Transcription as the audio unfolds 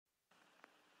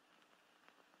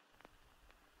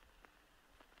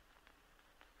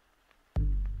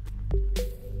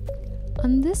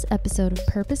On this episode of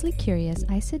Purposely Curious,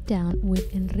 I sit down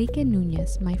with Enrique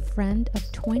Nunez, my friend of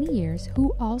 20 years,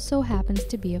 who also happens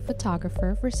to be a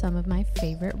photographer for some of my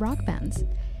favorite rock bands.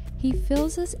 He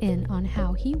fills us in on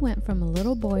how he went from a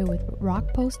little boy with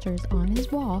rock posters on his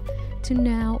wall to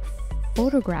now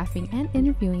photographing and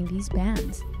interviewing these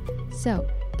bands. So,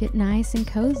 get nice and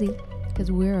cozy,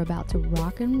 because we're about to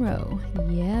rock and roll.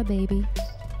 Yeah, baby.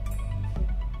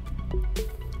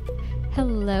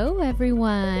 Hello,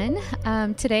 everyone.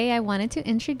 Today I wanted to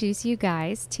introduce you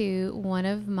guys to one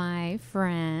of my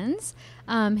friends.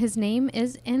 His name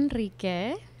is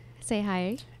Enrique. Say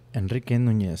hi. Enrique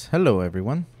Nunez. Hello,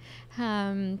 everyone.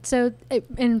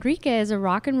 Enrique is a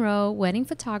rock and roll wedding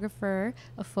photographer,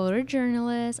 a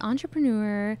photojournalist,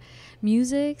 entrepreneur,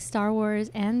 music, Star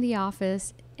Wars, and The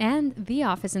Office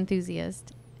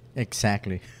enthusiast.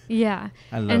 Exactly. Yeah.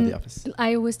 I love The Office.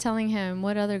 I was telling him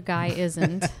what other guy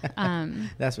isn't.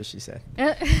 That's what she said.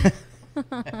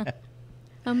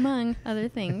 Among other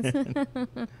things.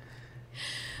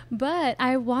 But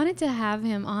I wanted to have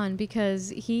him on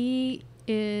because he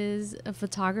is a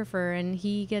photographer and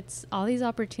he gets all these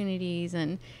opportunities,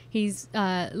 and he's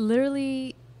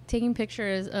literally taking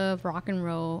pictures of rock and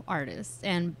roll artists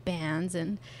and bands,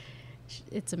 and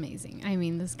it's amazing. I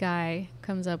mean, this guy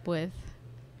comes up with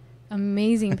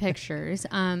amazing pictures.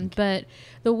 But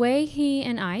the way he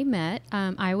and I met,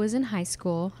 I was in high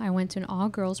school. I went to an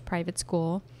all-girls private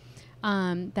school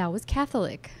that was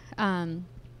Catholic.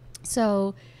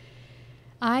 So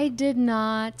I did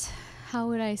not, how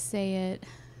would I say it?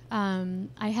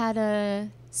 I had a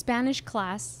Spanish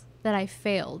class that I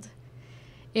failed.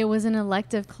 It was an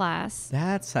elective class.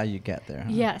 That's how you get there, huh?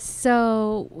 Yes.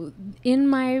 So in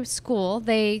my school,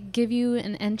 they give you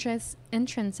an entrance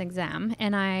exam,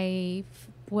 and I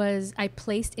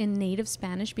placed in native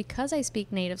Spanish because I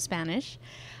speak native Spanish,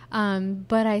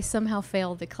 but I somehow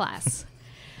failed the class.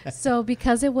 So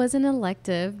because it was an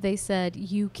elective, they said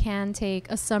you can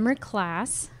take a summer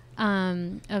class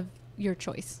of your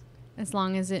choice, as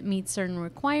long as it meets certain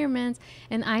requirements.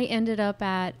 And I ended up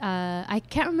at, I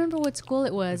can't remember what school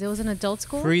it was. It was an adult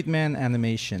school. Friedman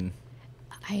Animation.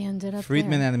 I ended up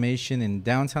Friedman there. Animation in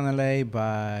downtown LA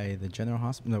by the General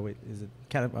Hospital. No, wait, is it?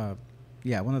 One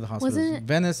of the hospitals. Wasn't it,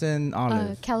 Venice and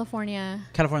Olive. California.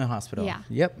 California Hospital. Yeah.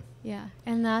 Yep. Yeah.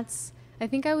 And I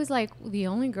think I was like the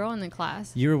only girl in the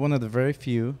class. You were one of the very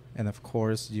few, and of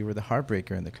course, you were the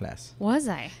heartbreaker in the class. Was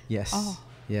I? Yes. Oh.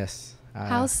 Yes.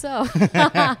 How so?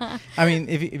 I mean,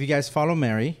 if you guys follow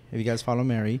Mary,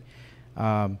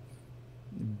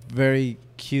 very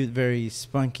cute, very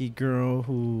spunky girl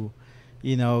who,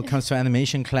 comes to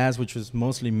animation class, which was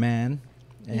mostly men.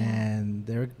 Yeah. And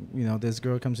this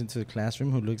girl comes into the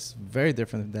classroom who looks very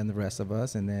different than the rest of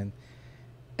us. And then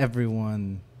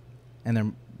everyone and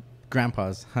their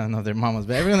grandpas, I don't know their mamas,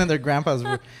 but everyone and their grandpas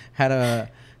had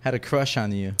a crush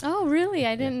on you. Oh, really?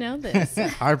 I didn't know this.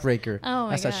 Heartbreaker. Oh,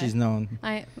 my That's God. how she's known.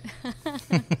 A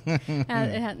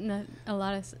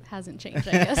lot hasn't changed,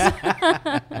 I guess.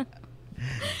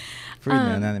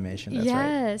 Friedman Animation. That's right.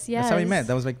 Yes. That's how we met.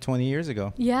 That was like 20 years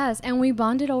ago. Yes, and we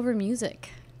bonded over music.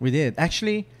 We did.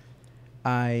 Actually,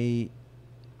 I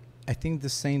think the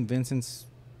St. Vincent's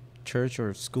Church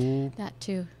or school. That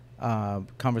too.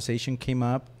 Conversation came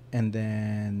up, and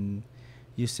then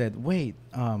you said, wait,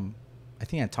 I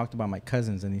think I talked about my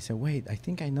cousins, and he said, wait, I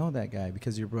think I know that guy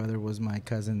because your brother was my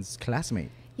cousin's classmate.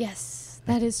 Yes,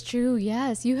 that is true.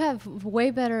 Yes, you have way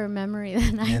better memory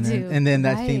than I do. And then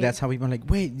I think that's how we were like,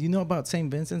 wait, you know about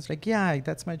St. Vincent's? Like, yeah,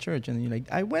 that's my church. And you're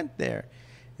like, I went there.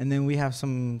 And then we have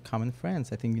some common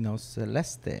friends. I think you know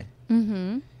Celeste.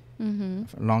 Mm-hmm. Mm-hmm.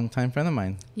 A long-time friend of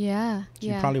mine. Yeah.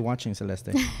 You're probably watching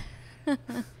Celeste.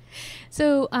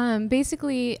 So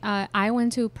basically, I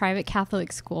went to a private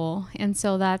Catholic school. And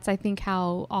so that's, I think,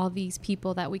 how all these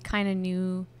people that we kind of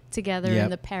knew together in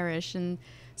the parish. And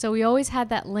so we always had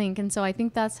that link. And so I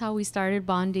think that's how we started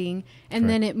bonding. And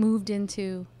then it moved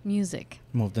into music.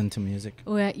 Well,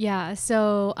 yeah.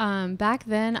 So back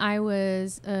then, I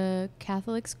was a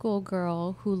Catholic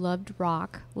schoolgirl who loved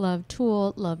rock, loved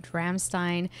Tool, loved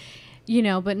Rammstein.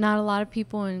 But not a lot of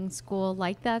people in school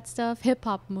liked that stuff. Hip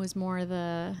hop was more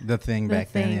the thing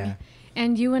back then, yeah.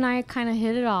 And you and I kind of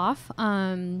hit it off.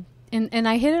 And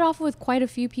I hit it off with quite a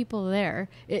few people there.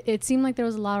 It seemed like there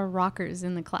was a lot of rockers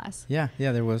in the class. Yeah,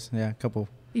 there was. Yeah, a couple.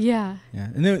 Yeah. Yeah.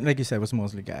 And then, like you said, it was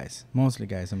mostly guys,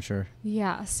 I'm sure.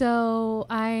 Yeah. So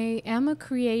I am a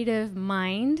creative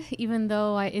mind, even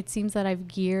though it seems that I've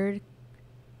geared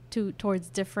towards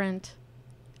different,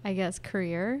 I guess,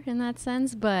 career in that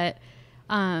sense. But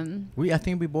I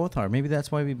think we both are. Maybe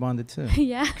that's why we bonded too.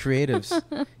 Yeah.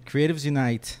 Creatives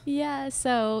unite. Yeah.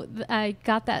 So I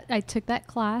took that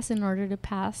class in order to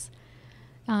pass.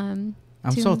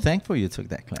 I'm so thankful you took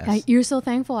that class. You're so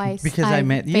thankful because I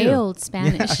met you. Failed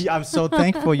Spanish. Yeah, I'm so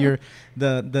thankful you're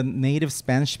the native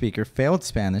Spanish speaker, failed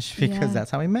Spanish, because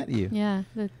that's how I met you. Yeah,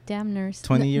 the damn nurse.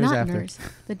 20 years not after. Nurse.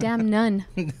 The damn nun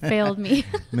failed me.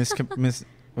 Miss,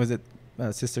 was it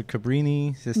Sister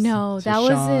Cabrini? No, that Sean?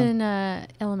 was in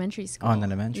elementary school. Oh, in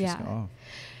elementary school. Oh.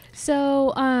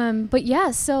 So, but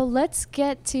yeah, so let's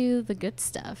get to the good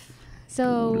stuff.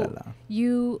 So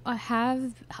you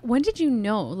when did you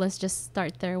know, let's just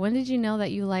start there. When did you know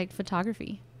that you liked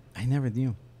photography? I never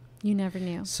knew. You never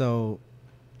knew. So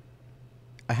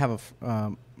I have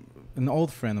an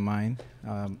old friend of mine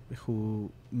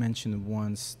who mentioned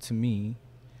once to me,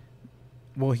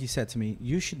 well, he said to me,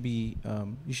 you should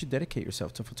dedicate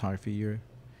yourself to photography.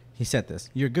 He said this,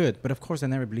 you're good. But of course I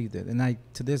never believed it. And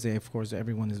to this day, of course,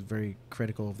 everyone is very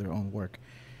critical of their own work.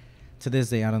 To this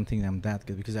day, I don't think I'm that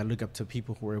good because I look up to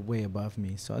people who are way above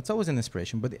me. So it's always an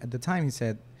inspiration. But at the time, he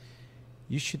said,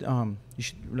 you should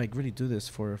like really do this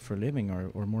for a living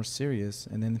or more serious.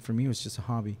 And then for me, it was just a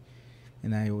hobby.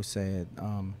 And I always said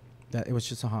that it was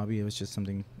just a hobby. It was just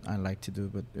something I liked to do,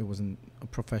 but it wasn't a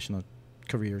professional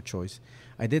career choice.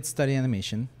 I did study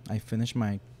animation. I finished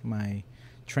my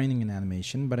training in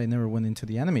animation, but I never went into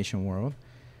the animation world.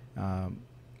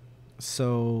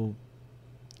 So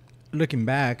looking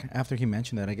back, after he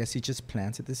mentioned that, I guess he just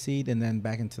planted the seed. And then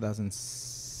back in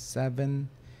 2007,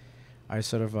 I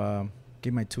sort of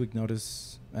gave my 2-week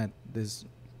notice at this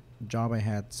job I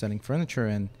had selling furniture.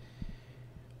 And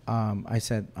I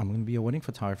said, I'm going to be a wedding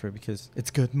photographer because it's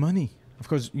good money. Of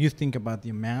course, you think about the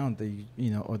amount that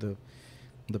or the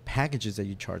packages that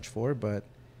you charge for, but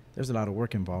there's a lot of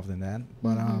work involved in that.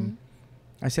 But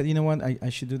I said, you know what, I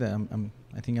should do that.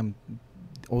 I think I'm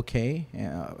okay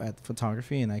at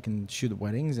photography, and I can shoot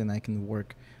weddings, and I can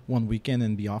work one weekend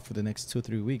and be off for the next 2,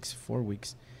 3 weeks, 4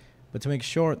 weeks. But to make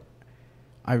short,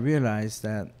 I realized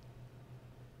that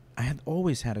I had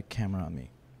always had a camera on me.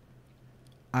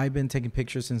 I've been taking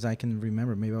pictures since I can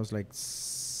remember. Maybe I was like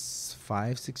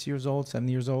 5, 6 years old, 7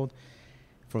 years old.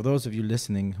 For those of you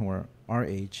listening who are our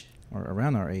age or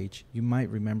around our age, you might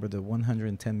remember the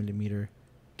 110 millimeter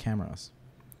cameras.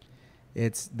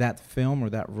 It's that film or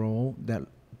that roll, that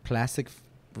plastic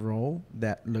roll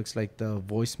that looks like the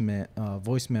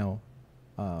voicemail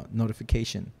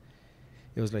notification.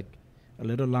 It was like a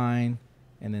little line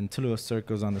and then 2 little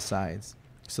circles on the sides.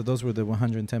 So those were the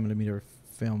 110 millimeter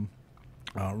film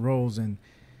rolls. And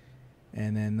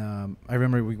then I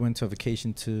remember we went to a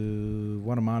vacation to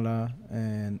Guatemala,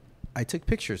 and I took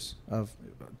pictures of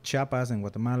Chiapas and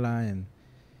Guatemala,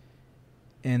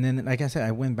 and then, like I said,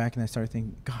 I went back and I started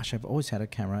thinking, gosh, I've always had a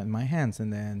camera in my hands.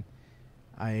 And then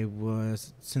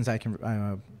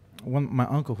my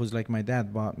uncle, who's like my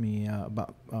dad, got me a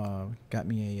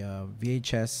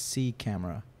VHS-C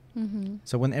camera. Mm-hmm.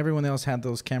 So when everyone else had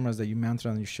those cameras that you mounted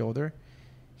on your shoulder,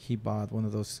 he bought one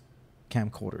of those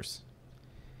camcorders.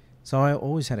 So I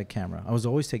always had a camera. I was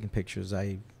always taking pictures.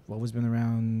 I've always been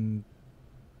around,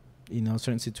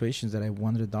 certain situations that I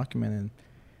wanted to document.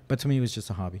 But to me, it was just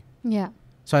a hobby. Yeah.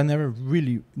 So I never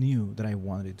really knew that I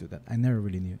wanted to do that. I never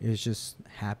really knew. It just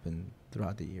happened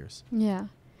throughout the years. Yeah.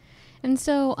 And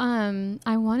so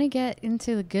I want to get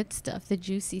into the good stuff, the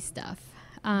juicy stuff.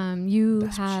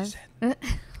 That's what she said.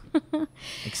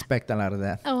 Expect a lot of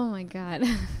that. Oh, my God.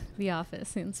 The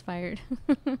Office inspired.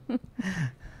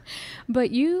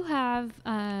 But you have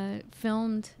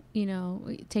filmed,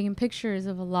 taken pictures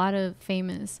of a lot of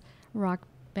famous rock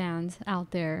bands out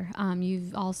there.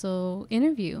 You've also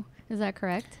interviewed. Is that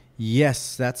correct?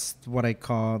 Yes, that's what I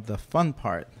call the fun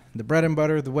part. The bread and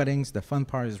butter, the weddings, the fun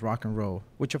part is rock and roll,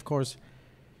 which of course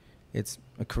it's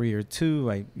a career too.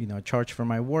 I charge for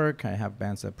my work. I have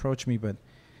bands that approach me, but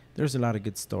there's a lot of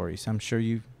good stories. I'm sure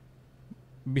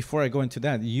before I go into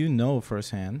that,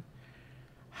 firsthand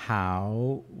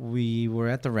how we were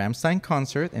at the Rammstein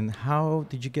concert, and how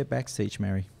did you get backstage,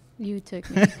 Mary? You took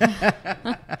me.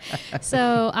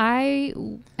 So I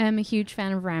am a huge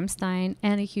fan of Rammstein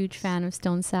and a huge fan of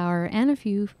Stone Sour and a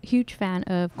huge fan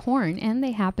of Korn, and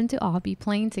they happen to all be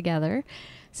playing together.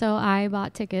 So I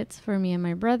bought tickets for me and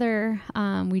my brother.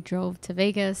 We drove to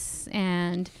Vegas,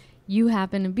 and you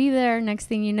happen to be there. Next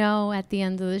thing you know, at the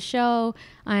end of the show,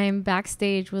 I'm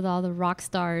backstage with all the rock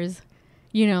stars,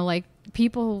 like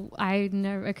people I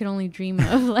could only dream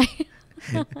of. Like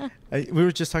we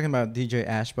were just talking about DJ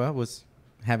Ashba was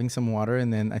having some water,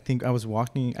 and then I think I was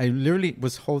walking. I literally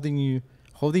was holding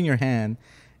your hand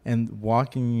and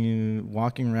walking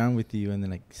around with you, and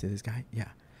then like, see this guy? Yeah.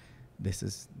 this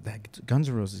is that Guns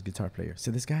N' Roses guitar player.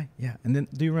 See this guy? Yeah. And then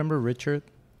do you remember Richard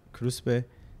Cruspe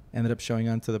ended up showing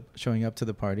up to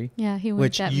the party? Yeah, he winked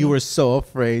which at you me. were so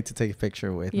afraid to take a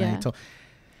picture with. Yeah. And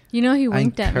He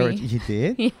winked at me. You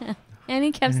did? Yeah. And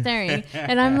he kept staring.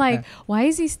 And I'm like, why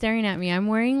is he staring at me? I'm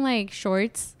wearing like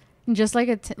shorts, just like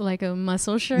a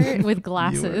muscle shirt with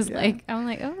glasses. Yeah. Like, I'm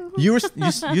like, oh.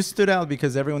 You stood out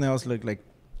because everyone else looked like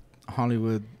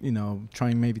Hollywood,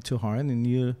 trying maybe too hard, and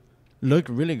you looked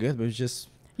really good, but it's just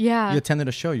you attended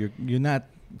a show. You're not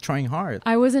trying hard.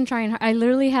 I wasn't trying hard. I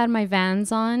literally had my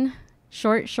Vans on,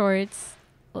 short shorts,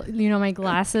 my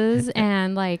glasses,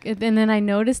 and then I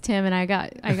noticed him, and I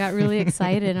got really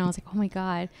excited, and I was like, oh my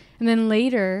God. And then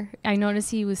later I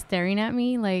noticed he was staring at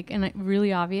me,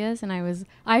 really obvious, and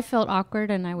I felt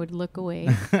awkward, and I would look away.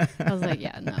 I was like,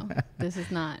 yeah, no, this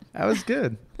is not. That was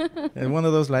good. And one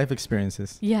of those life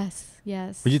experiences. Yes.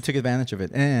 But you took advantage of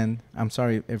it. And I'm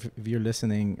sorry if you're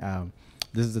listening,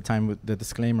 this is the time the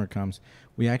disclaimer comes.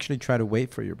 We actually try to wait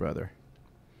for your brother.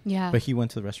 Yeah. But he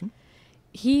went to the restroom?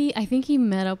 I think he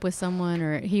met up with someone,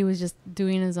 or he was just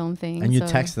doing his own thing. And you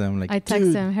texted him like, I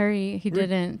texted him, hurry. He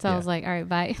didn't. So I was like, all right,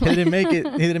 bye. He didn't make it.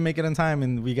 He didn't make it on time,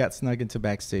 and we got snuck into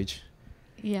backstage.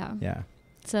 Yeah. Yeah.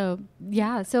 So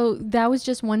that was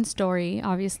just one story,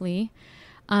 obviously.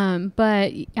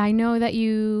 But I know that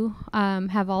you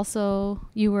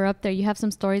you were up there. You have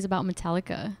some stories about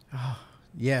Metallica. Oh,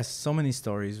 yes, so many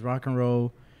stories. Rock and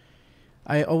roll.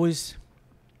 I always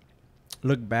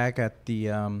look back at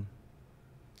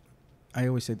I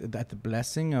always say that the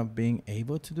blessing of being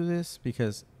able to do this,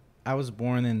 because I was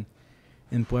born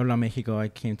in Puebla, Mexico. I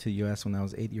came to the U.S. when I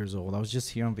was 8 years old. I was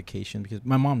just here on vacation because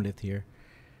my mom lived here.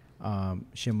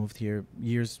 She moved here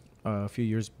a few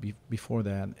years before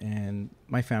that, and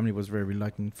my family was very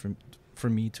reluctant for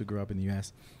me to grow up in the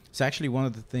U.S. So actually, one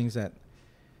of the things that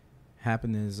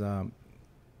happened is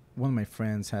one of my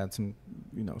friends had some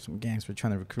gangs were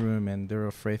trying to recruit him, and they were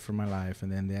afraid for my life. And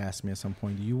then they asked me at some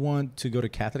point, do you want to go to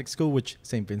Catholic school, which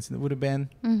St. Vincent would have been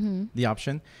the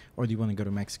option, or do you want to go to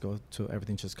Mexico till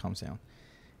everything just calms down?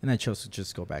 And I chose to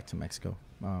just go back to Mexico.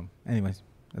 Anyways,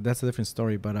 that's a different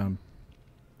story. But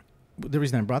the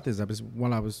reason I brought this up is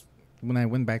when I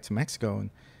went back to Mexico and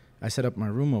I set up my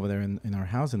room over there in our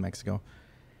house in Mexico,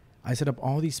 I set up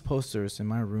all these posters in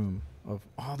my room of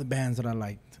all the bands that I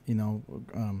liked,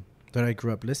 that I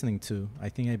grew up listening to. I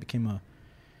think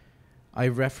I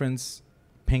reference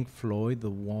Pink Floyd, The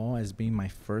Wall, as being my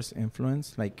first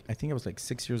influence. Like, I think I was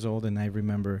 6 years old, and I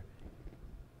remember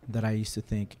that I used to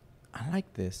think, I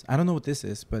like this. I don't know what this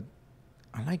is, but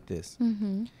I like this.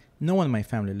 Mm-hmm. No one in my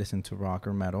family listened to rock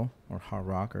or metal or hard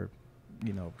rock or,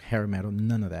 hair metal,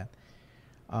 none of that.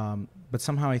 But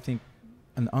somehow I think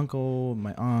an uncle,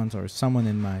 my aunt, or someone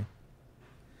in my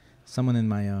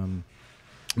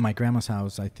grandma's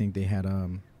house, I think they had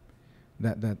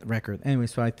that record. Anyway,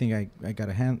 so I think I got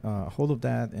a hold of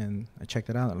that, and I checked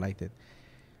it out. I liked it.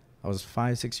 I was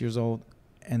 5, 6 years old,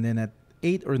 and then at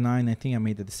 8 or 9, I think I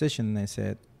made the decision, and I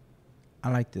said,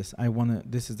 I like this.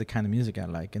 This is the kind of music I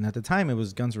like. And at the time, it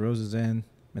was Guns N' Roses and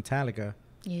Metallica.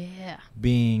 Yeah.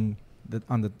 Being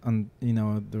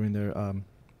during their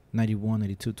 91,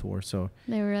 92 tour. So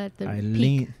they were at the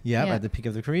peak. At the peak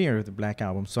of the career of the Black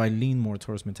Album. So I leaned more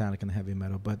towards Metallica and heavy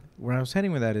metal. But where I was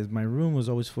heading with that is my room was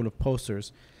always full of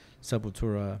posters.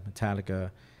 Sepultura,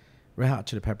 Metallica, Red Hot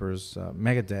Chili Peppers,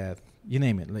 Megadeth, you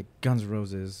name it, like Guns N'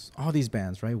 Roses, all these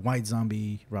bands, right? White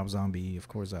Zombie, Rob Zombie, of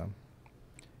course.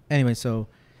 Anyway, so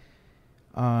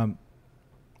I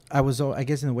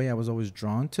guess in a way I was always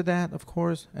drawn to that, of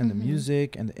course, and the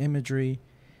music and the imagery.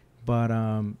 But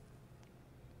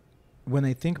when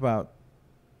I think about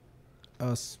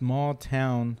a small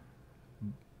town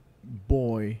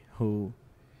boy who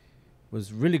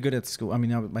was really good at school, I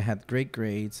mean, I had great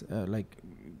grades.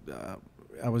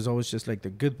 I was always just like the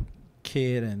good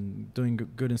kid and doing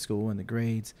good in school and the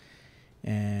grades.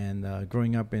 And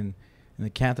growing up in a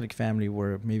Catholic family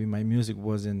where maybe my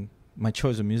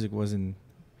choice of music wasn't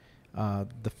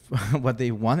what they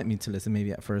wanted me to listen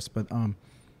maybe at first, but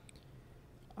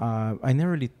I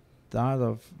never really thought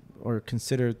of or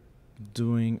considered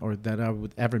doing, or that I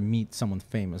would ever meet someone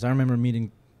famous. I remember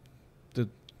meeting the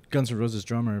Guns N' Roses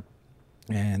drummer,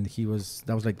 and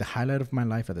that was like the highlight of my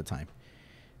life at the time,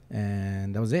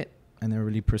 and that was it. I never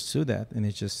really pursued that, and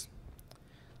it just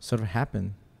sort of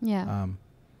happened. Yeah.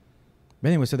 But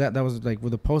anyway, so that was like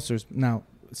with the posters. Now,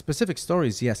 specific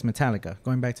stories, yes, Metallica.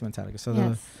 Going back to Metallica. So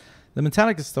yes. The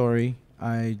Metallica story,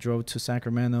 I drove to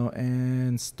Sacramento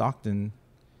and Stockton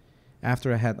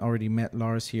after I had already met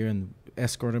Lars here and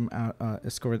escort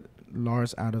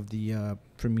Lars out of the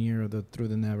premiere of the Through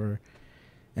the Never.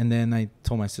 And then I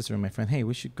told my sister and my friend, hey,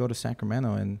 we should go to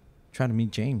Sacramento and try to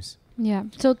meet James. Yeah.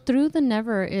 So Through the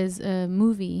Never is a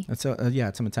movie. It's a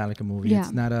Metallica movie. Yeah.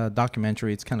 It's not a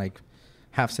documentary. It's kind of like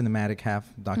half cinematic, half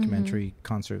documentary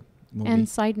concert movie. And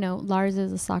side note, Lars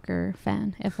is a soccer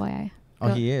fan, FYI. Oh,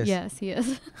 he is? Yes, he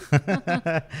is.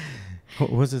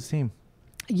 What was his team?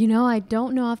 You know, I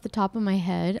don't know off the top of my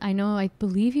head. I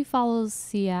believe he follows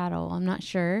Seattle. I'm not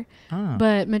sure.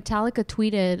 But Metallica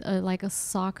tweeted like a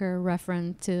soccer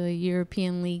reference to a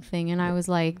European League thing. And I was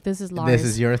like, this is Lars. This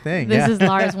is your thing. This is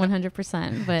Lars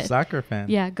 100%. But soccer fan.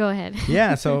 Yeah, go ahead.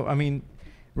 Yeah. So, I mean,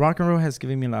 rock and roll has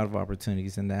given me a lot of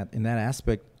opportunities in that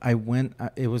aspect. I went,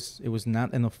 it was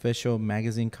not an official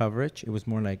magazine coverage. It was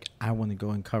more like, I want to go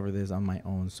and cover this on my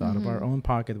own. So out of our own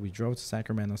pocket, we drove to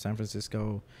Sacramento, San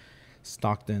Francisco,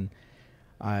 Stockton.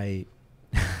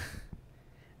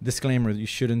 Disclaimer, you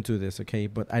shouldn't do this, okay?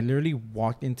 But I literally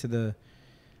walked into the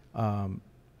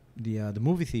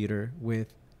movie theater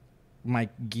with my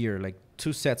gear, like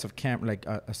two sets of like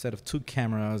a set of two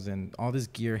cameras and all this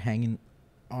gear hanging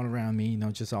all around me,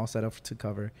 just all set up to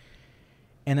cover.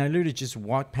 And I literally just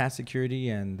walked past security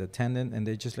and the attendant, and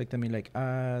they just looked at me like,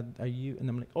 are you? And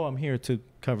I'm like, oh, I'm here to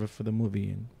cover for the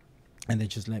movie. And they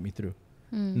just let me through.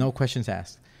 No questions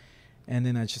asked. And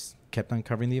then I just kept on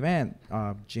covering the event.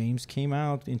 James came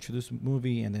out, introduced the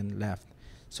movie, and then left.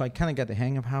 So I kind of got the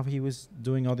hang of how he was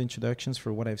doing all the introductions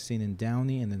for what I've seen in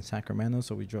Downey and then Sacramento.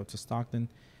 So we drove to Stockton.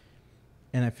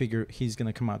 And I figured he's going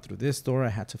to come out through this door. I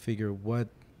had to figure what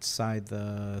side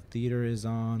the theater is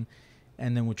on.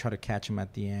 And then we'll try to catch him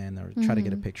at the end or try to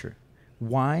get a picture.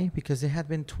 Why? Because it had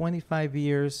been 25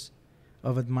 years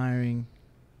of admiring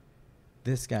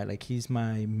this guy. Like, he's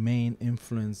my main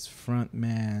influence, front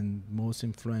man, most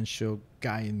influential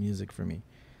guy in music for me.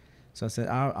 So I said,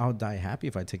 I'll die happy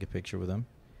if I take a picture with him.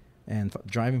 And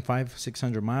driving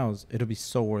 500-600 miles, it'll be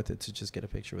so worth it to just get a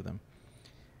picture with him.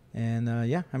 And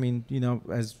I mean,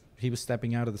 as he was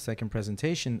stepping out of the second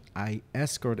presentation, I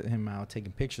escorted him out,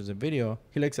 taking pictures and video.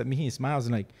 He looks at me, he smiles,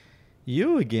 and like,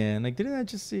 you again? Like, didn't I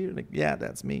just see you? Like, yeah,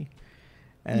 that's me.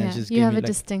 And yeah, it just you have a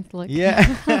distinct look. Yeah.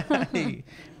 Kind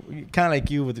of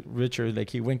like you with Richard. Like,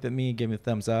 he winked at me, gave me a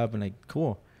thumbs up, and like,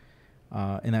 cool.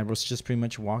 And I was just pretty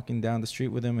much walking down the street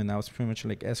with him, and I was pretty much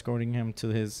like escorting him to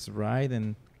his ride,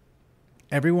 and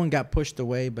everyone got pushed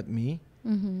away but me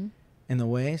in a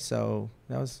way. So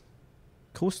that was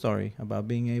a cool story about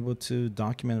being able to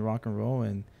document rock and roll.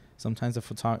 And sometimes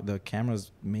the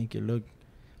cameras make it look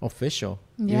official,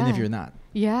 even if you're not.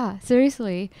 Yeah,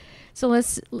 seriously. So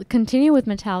let's continue with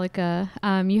Metallica.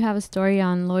 You have a story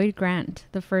on Lloyd Grant,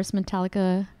 the first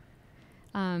Metallica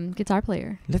guitar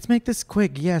player. Let's make this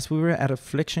quick. Yes, we were at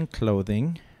Affliction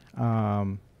Clothing.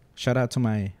 Shout out to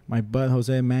my bud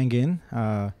Jose Mangin,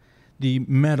 the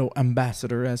metal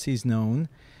ambassador, as he's known,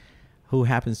 who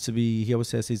happens to be, he always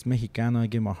says he's Mexicano. I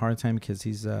give him a hard time because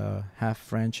he's half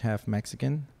French, half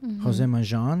Mexican. Jose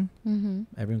Majan.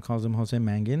 Everyone calls him Jose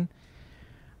Mangin.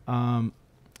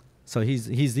 So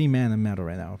he's the man in metal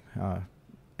right now.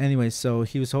 Anyway, so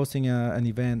he was hosting an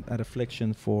event at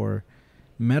Affliction for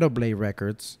Metal Blade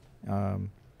Records.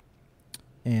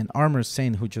 And Armour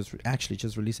Saint, who just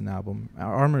released an album.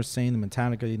 Armour Saint and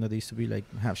Metallica, they used to be like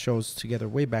have shows together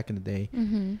way back in the day.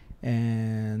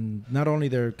 And not only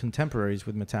they're contemporaries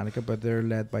with Metallica, but they're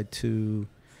led by two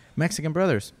Mexican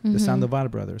brothers, the Sandoval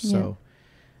brothers. Yeah. So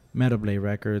Metal Blade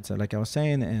Records, like I was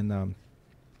saying, and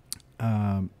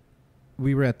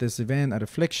we were at this event at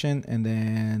Affliction, and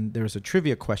then there was a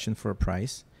trivia question for a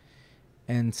prize,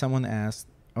 and someone asked,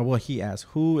 he asked,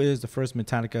 who is the first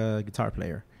Metallica guitar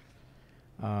player?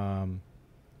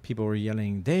 People were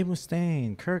yelling, Dave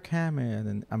Mustaine, Kirk Hammett,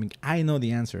 and I mean, I know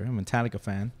the answer. I'm a Metallica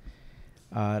fan.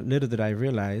 Little did I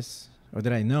realize, or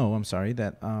did I know, I'm sorry,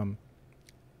 that,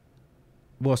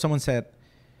 someone said,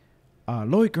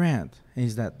 Lloyd Grant. And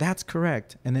he's that's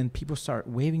correct. And then people start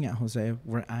waving at Jose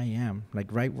where I am, like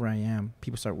right where I am.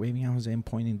 People start waving at Jose and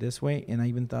pointing this way. And I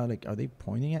even thought, like, are they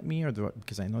pointing at me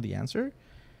because I know the answer?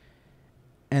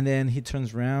 And then he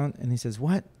turns around and he says,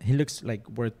 what? He looks like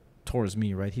towards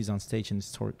me, right? He's on stage and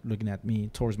he's looking at me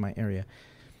towards my area.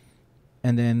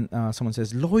 And then someone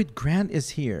says, Lloyd Grant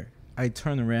is here. I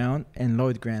turn around and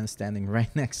Lloyd Grant is standing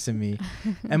right next to me.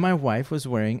 And my wife was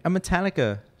wearing a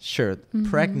Metallica shirt,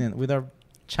 pregnant with our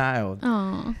child.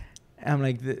 Aww. I'm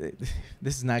like,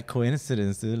 this is not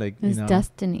coincidence, dude. Like, it's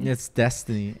destiny. It's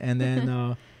destiny. And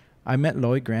then I met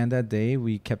Lloyd Grant that day.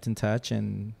 We kept in touch.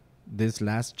 And this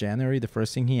last January, the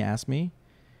first thing he asked me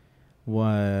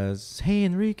was, hey,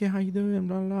 Enrique, how you doing?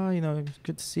 Blah, blah,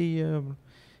 good to see you.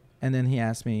 And then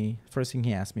first thing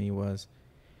he asked me was,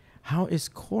 how is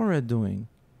Cora doing?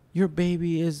 your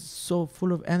baby is so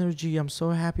full of energy. I'm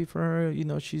so happy for her. You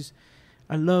know,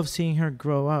 I love seeing her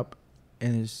grow up.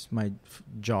 And it's my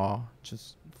jaw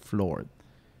just floored.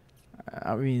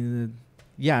 I mean,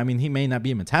 yeah, I mean, he may not be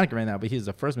in Metallica right now, but he's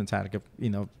the first Metallica, you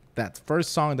know, that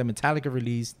first song that Metallica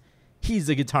released, he's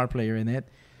the guitar player in it.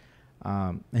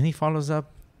 And he follows up.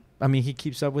 I mean, he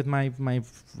keeps up with my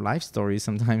life story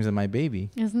sometimes and my baby.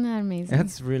 Isn't that amazing?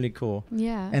 That's really cool.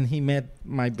 Yeah. And he met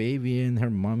my baby in her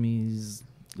mommy's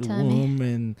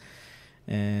womb,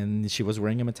 and she was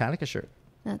wearing a Metallica shirt.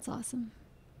 That's awesome.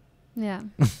 Yeah.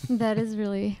 That is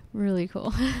really, really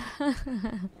cool.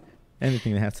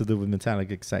 Anything that has to do with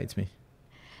Metallica excites me.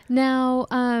 Now,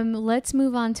 let's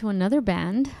move on to another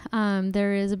band.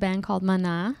 There is a band called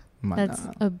Maná. That's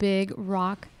a big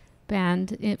rock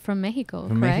band from Mexico,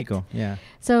 From correct? Mexico, yeah.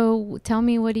 So tell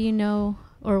me, what do you know,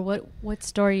 or what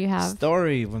story you have?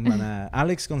 Story with Maná.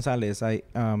 Alex Gonzalez.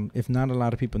 If not a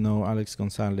lot of people know, Alex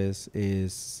Gonzalez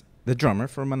is the drummer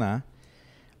for Maná.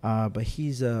 But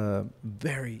he's a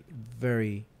very,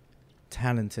 very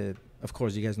talented, of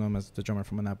course, you guys know him as the drummer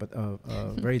from Maná, but a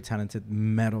very talented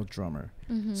metal drummer.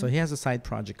 Mm-hmm. So he has a side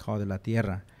project called La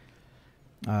Tierra.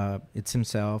 It's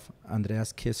himself,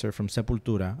 Andreas Kisser from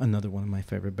Sepultura, another one of my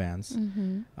favorite bands.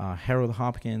 Mm-hmm. Harold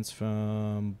Hopkins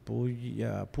from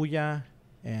Puya,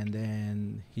 and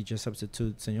then he just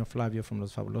substituted Señor Flavio from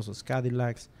Los Fabulosos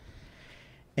Cadillacs,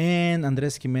 and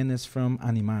Andres Jimenez from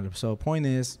Animal. So point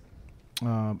is,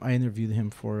 I interviewed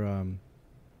him for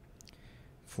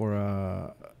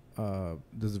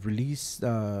the release,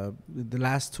 the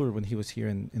last tour when he was here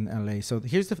in LA. So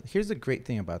here's the great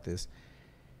thing about this.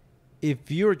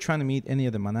 If you're trying to meet any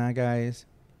of the Maná guys,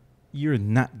 you're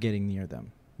not getting near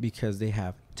them because they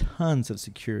have tons of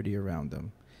security around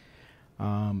them.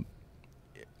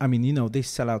 I mean, you know, they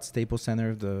sell out Staples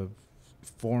Center, the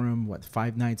Forum,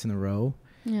 5 nights in a row.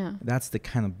 Yeah. That's the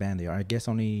kind of band they are. I guess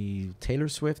only Taylor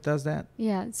Swift does that.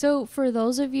 Yeah. So for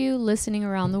those of you listening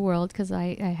around the world, because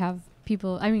I have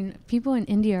people in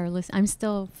India are listening. I'm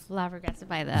still flabbergasted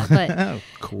by that. But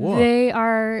cool. They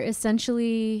are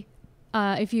essentially,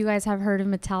 if you guys have heard of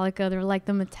Metallica, they're like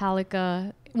the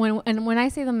Metallica. When I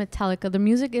say the Metallica, the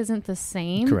music isn't the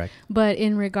same. Correct. But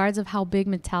in regards of how big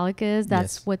Metallica is,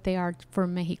 that's yes. what they are for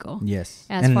Mexico. Yes.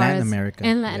 And Latin America.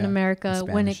 And Latin America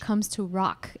when it comes to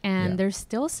rock. And they're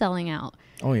still selling out.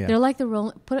 Oh, yeah. They're like the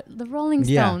Rolling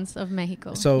Stones of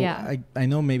Mexico. So yeah. I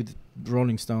know maybe the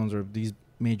Rolling Stones or these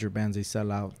major bands, they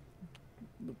sell out,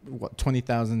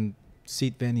 20,000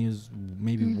 seat venues,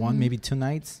 maybe mm-hmm. 1, maybe 2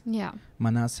 nights. Yeah.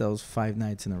 Maná sells 5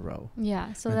 nights in a row.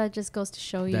 Yeah. So that just goes to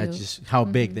show you. That's just how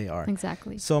mm-hmm. big they are.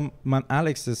 Exactly. So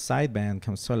Alex's side band,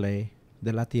 Soleil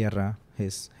de la Tierra,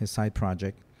 his side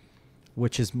project,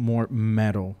 which is more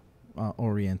metal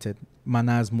oriented.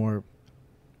 Maná's more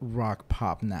rock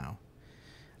pop now.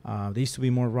 They used to be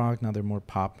more rock. Now they're more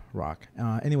pop rock.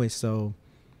 Anyway, so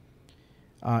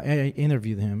I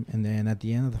interviewed him, and then at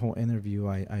the end of the whole interview,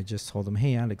 I just told him,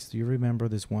 "Hey, Alex, do you remember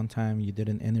this one time you did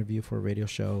an interview for a radio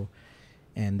show,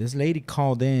 and this lady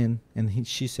called in, and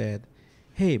she said,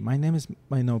 'Hey, my name is,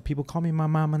 people call me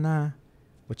Mama Maná,'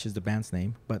 which is the band's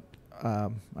name, but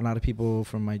a lot of people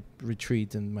from my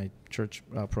retreat and my church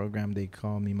program, they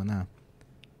call me Maná.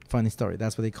 Funny story.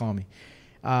 That's what they call me.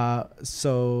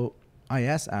 So I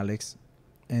asked Alex,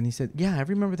 and he said, "Yeah, I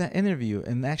remember that interview."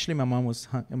 And actually, my mom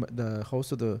the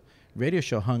host of the radio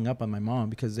show hung up on my mom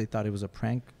because they thought it was a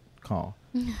prank call.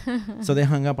 So they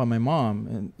hung up on my mom.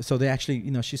 And so they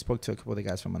actually, she spoke to a couple of the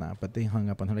guys from Maná, but they hung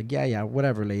up on her like, yeah,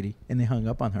 whatever, lady. And they hung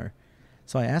up on her.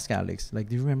 So I asked Alex, like,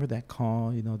 "Do you remember that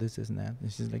call? This and that."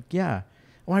 And she's like, "Yeah."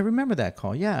 "Oh, I remember that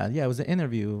call. Yeah, it was an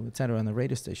interview, etc. on the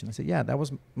radio station." I said, "Yeah, that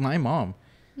was my mom."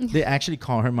 They actually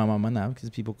call her Mama Maná because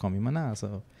people call me Maná.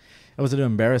 So I was a little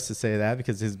embarrassed to say that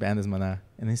because his band is Maná.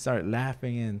 And he started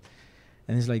laughing and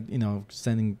he's like,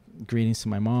 sending greetings to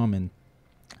my mom. And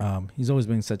he's always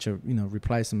been such a,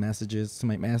 replies to my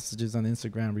messages on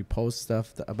Instagram, repost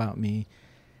stuff about me.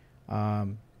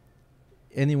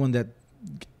 Anyone that,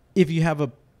 if you have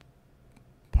a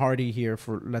party here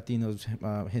for Latinos,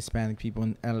 Hispanic people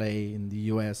in LA, in the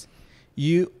US,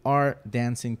 you are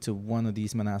dancing to one of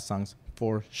these Maná songs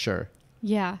for sure.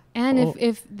 Yeah. And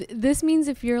if this means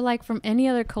if you're like from any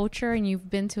other culture and you've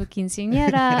been to a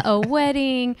quinceañera, a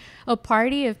wedding, a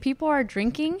party, if people are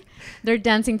drinking, they're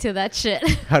dancing to that shit.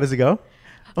 How does it go?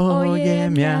 Oye,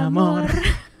 mi amor,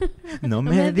 no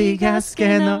me digas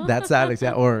que no. That's Alex,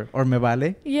 yeah. Or me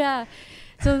vale. Yeah.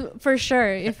 So for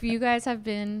sure, if you guys have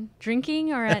been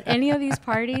drinking or at any of these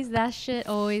parties, that shit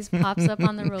always pops up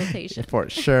on the rotation. For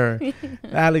sure.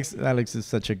 Alex is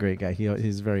such a great guy.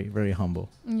 He's very, very humble.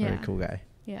 Yeah. Very cool guy.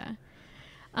 Yeah.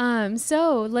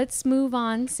 So let's move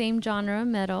on. Same genre,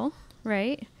 metal,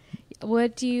 right?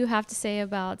 What do you have to say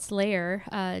about Slayer,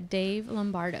 Dave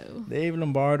Lombardo? Dave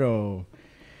Lombardo.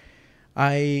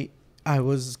 I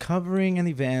was covering an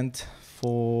event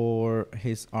for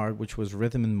his art, which was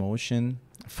Rhythm in Motion.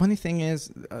 Funny thing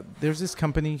is, there's this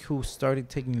company who started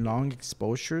taking long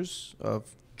exposures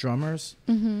of drummers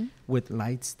with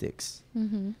light sticks.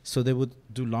 So they would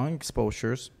do long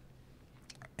exposures,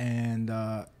 and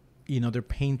they're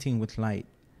painting with light.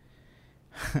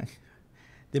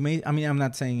 They may. I mean, I'm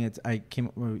not saying it. I came.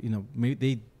 Maybe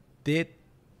they did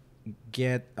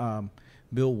get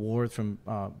Bill Ward from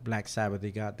Black Sabbath.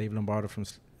 They got Dave Lombardo from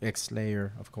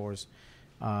ex-Slayer, of course.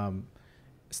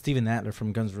 Steven Adler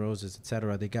from Guns N' Roses,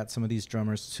 etc. They got some of these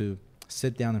drummers to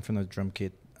sit down in front of the drum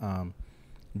kit,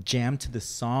 jam to the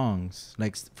songs.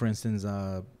 Like, for instance,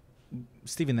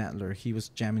 Steven Adler, he was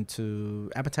jamming to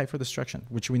Appetite for Destruction,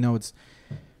 which we know it's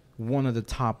one of the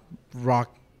top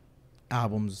rock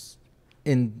albums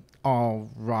in all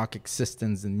rock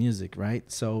existence and music, right?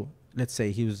 So let's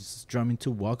say he was drumming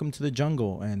to Welcome to the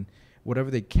Jungle, and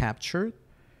whatever they captured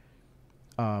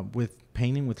with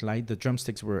painting with light, the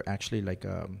drumsticks were actually like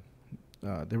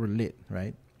they were lit,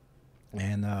 right?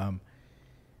 And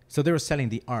so they were selling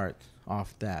the art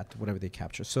of that, whatever they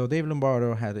captured. So Dave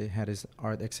Lombardo had his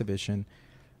art exhibition,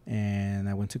 and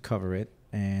I went to cover it.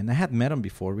 And I had met him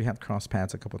before. We had crossed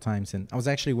paths a couple of times, and I was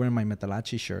actually wearing my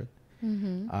Metalachi shirt.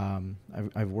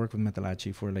 I've worked with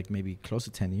Metalachi for like maybe close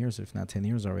to 10 years, if not 10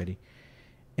 years already.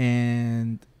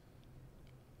 And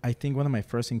I think one of my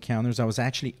first encounters, I was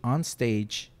actually on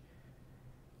stage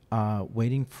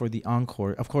waiting for the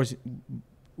encore. Of course,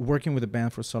 working with a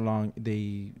band for so long,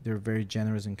 they're very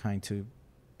generous and kind to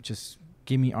just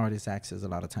give me artist access a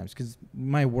lot of times, because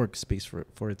my work speaks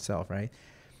for itself, right?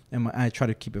 And I try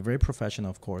to keep it very professional,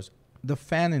 of course. The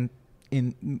fan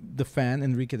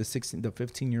Enrique, the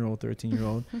 15-year-old,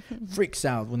 13-year-old, freaks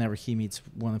out whenever he meets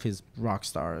one of his rock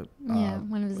star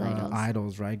one of his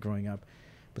idols, right, growing up.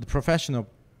 But the professional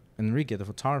Enrique, the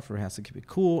photographer, has to keep it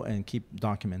cool and keep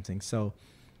documenting. So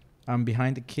I'm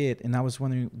behind the kit, and I was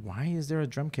wondering, why is there a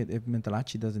drum kit if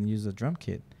Metalachi doesn't use a drum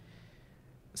kit?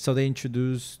 So they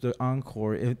introduced the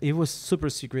encore. It was super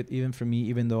secret even for me,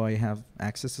 even though I have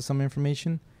access to some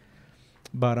information.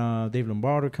 But Dave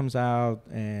Lombardo comes out,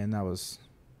 and I was,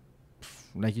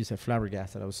 like you said,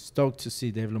 flabbergasted. I was stoked to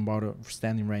see Dave Lombardo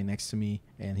standing right next to me,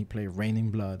 and he played "Raining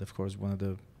Blood," of course, one of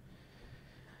the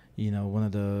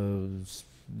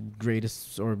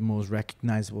greatest or most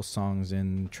recognizable songs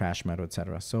in thrash metal,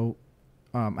 etc. So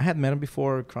I had met him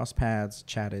before, crossed paths,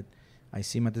 chatted. I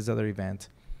see him at this other event.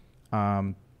 So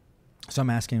I'm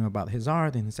asking him about his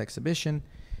art and his exhibition,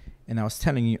 and I was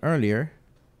telling you earlier,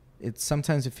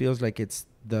 sometimes it feels like it's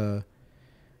the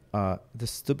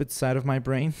stupid side of my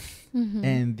brain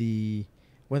and the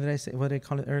what did I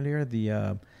call it earlier?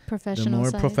 The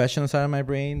more professional side of my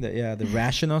brain, the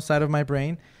rational side of my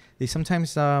brain. They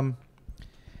sometimes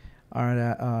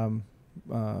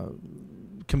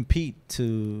compete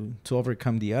to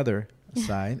overcome the other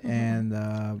side, and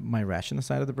my rational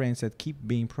side of the brain said keep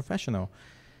being professional.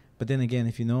 But then again,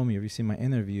 if you know me or you see my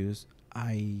interviews,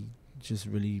 I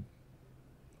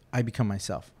become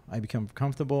myself. I become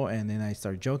comfortable, and then I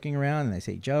start joking around, and I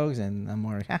say jokes, and I'm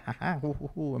more like, ha, ha, ha, hoo, hoo,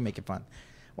 hoo, and make it fun.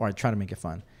 Or I try to make it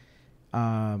fun.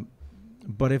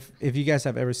 But if you guys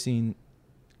have ever seen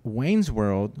Wayne's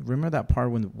World, remember that part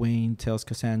when Wayne tells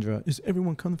Cassandra, is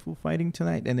everyone kung fu fighting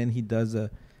tonight? And then he does a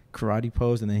karate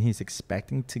pose, and then he's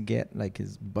expecting to get like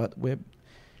his butt whipped.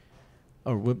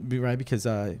 Or whipped, right? Because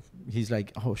he's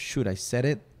like, oh, shoot, I said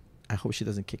it. I hope she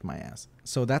doesn't kick my ass.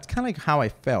 So that's kind of like how I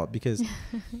felt, because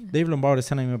Dave Lombardo is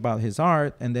telling me about his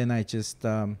art, and then I just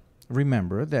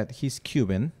remember that he's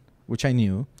Cuban, which I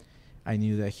knew. I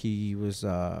knew that he was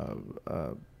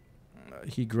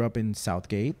he grew up in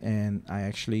Southgate, and I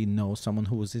actually know someone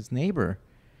who was his neighbor,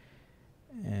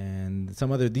 and some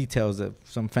other details of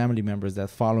some family members that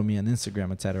follow me on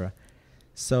Instagram, etc.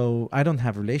 So I don't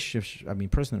have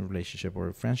personal relationship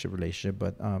or friendship relationship,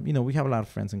 but we have a lot of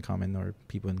friends in common or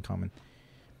people in common.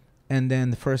 And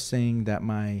then the first thing that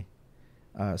my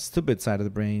stupid side of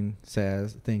the brain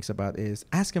thinks about is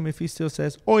ask him if he still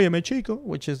says "Oye, me chico,"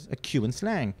 which is a Cuban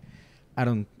slang. I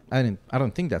don't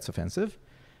think that's offensive,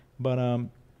 but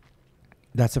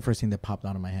that's the first thing that popped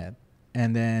out of my head.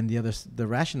 And then the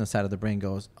rational side of the brain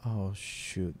goes, "Oh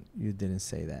shoot, you didn't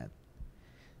say that."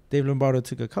 Dave Lombardo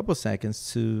took a couple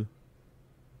seconds to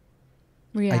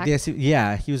react. I guess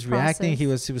he was reacting. He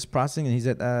was processing, and he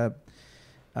said,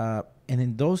 and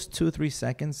in those 2-3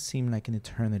 seconds seemed like an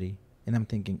eternity. And I'm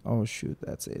thinking, oh shoot,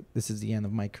 that's it. This is the end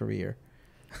of my career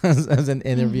as an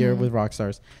interviewer with rock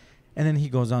stars. And then he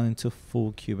goes on into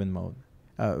full Cuban mode.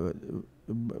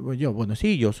 Bueno,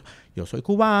 sí, yo soy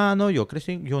cubano, yo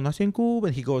nací en Cuba.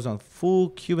 And he goes on full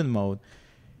Cuban mode.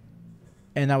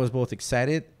 And I was both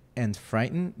excited and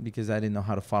frightened because I didn't know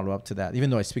how to follow up to that. Even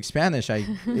though I speak Spanish,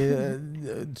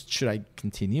 should I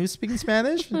continue speaking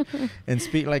Spanish and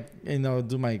speak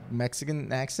do my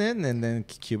Mexican accent and then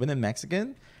Cuban and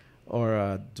Mexican?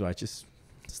 Or do I just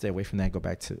stay away from that and go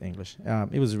back to English?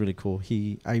 It was really cool.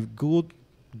 I Googled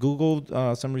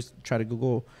try to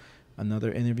Google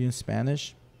another interview in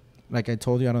Spanish. Like I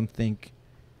told you,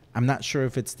 I'm not sure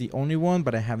if it's the only one,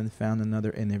 but I haven't found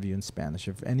another interview in Spanish.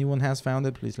 If anyone has found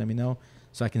it, please let me know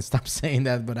so I can stop saying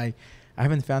that. But I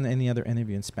haven't found any other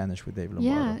interview in Spanish with Dave Lombardo.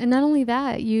 Yeah, and not only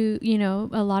that, you know,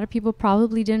 a lot of people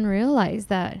probably didn't realize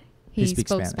that he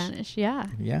spoke Spanish. Yeah.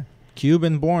 Yeah.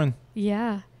 Cuban born.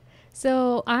 Yeah.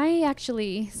 So I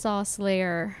actually saw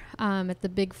Slayer at the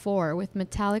Big Four with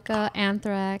Metallica,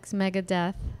 Anthrax,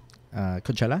 Megadeth.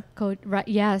 Coachella? Right,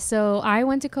 yeah. So I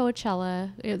went to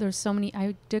Coachella.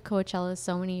 I did Coachella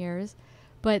so many years,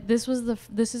 but this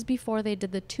is before they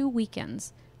did the 2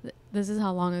 weekends. This is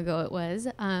how long ago it was.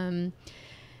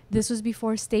 This was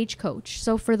before Stagecoach.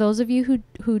 So for those of you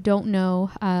who don't know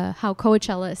how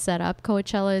Coachella is set up,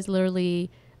 Coachella is literally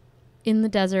in the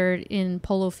desert in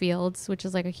Polo Fields, which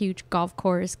is like a huge golf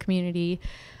course community.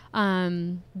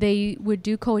 They would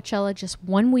do Coachella just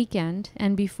one weekend,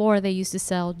 and before they used to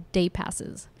sell day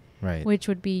passes, right? Which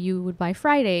would be you would buy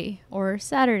Friday or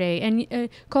Saturday, and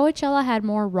Coachella had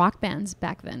more rock bands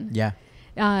back then. Yeah.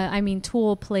 I mean,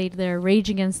 Tool played there, Rage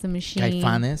Against the Machine.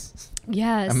 Caifanes.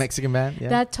 Yes. A Mexican band. Yeah.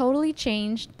 That totally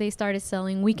changed. They started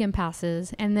selling weekend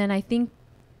passes, and then I think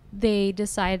they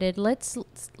decided, let's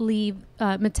leave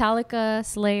Metallica,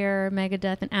 Slayer,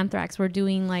 Megadeth, and Anthrax were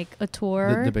doing like a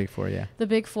tour. The Big Four, yeah. The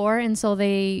Big Four. And so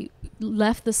they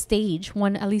left the stage,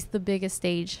 at least the biggest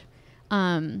stage.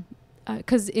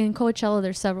 Because in Coachella,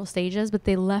 there's several stages, but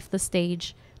they left the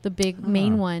stage, the big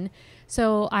main one.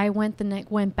 So I went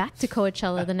back to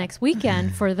Coachella the next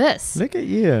weekend for this. Look at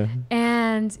you.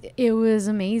 And it was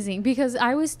amazing because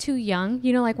I was too young,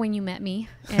 you know, like when you met me.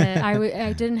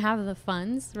 I didn't have the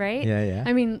funds, right? Yeah, yeah.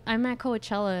 I mean, I'm at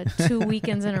Coachella 2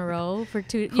 weekends in a row for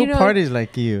 2. Who parties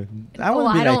like you? I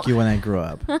want to be like you when I grow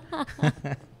up.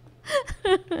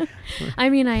 I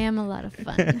mean, I am a lot of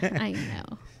fun. I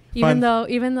know. Even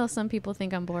though some people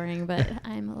think I'm boring, but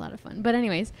I'm a lot of fun. But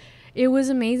anyways, it was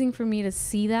amazing for me to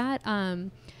see that.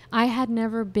 I had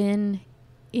never been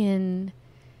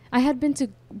I had been to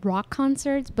rock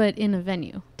concerts, but in a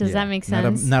venue. Does that make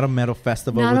sense? Not a metal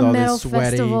festival with all this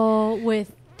sweaty. Festival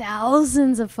with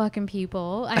thousands of fucking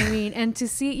people. I mean, and to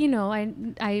see, you know,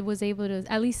 I was able to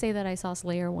at least say that I saw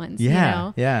Slayer once. Yeah, you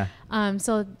know? yeah.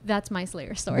 So that's my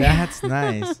Slayer story. That's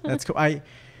nice. That's cool. I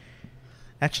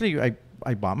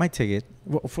bought my ticket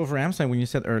for Ramstein. When you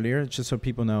said earlier, just so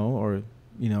people know, or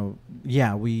you know,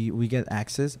 yeah, we get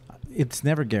access. It's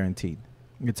never guaranteed.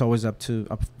 It's always up to,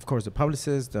 of course, the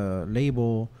publicist, the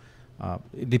label.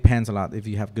 It depends a lot if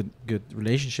you have good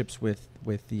relationships with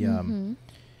the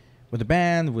with the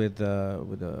band, with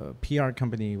the PR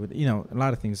company, with a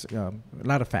lot of things, a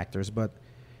lot of factors. But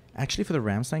actually, for the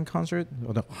Rammstein concert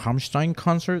or the Rammstein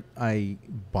concert, I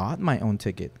bought my own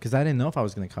ticket because I didn't know if I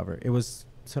was going to cover. It was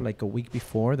like a week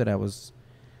before that I was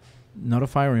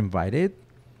notified or invited.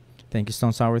 Thank you,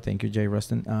 Stone Sour. Thank you, Jay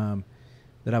Rustin.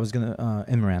 That I was going to,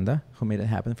 and Miranda, who made it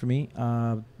happen for me,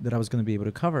 that I was going to be able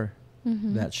to cover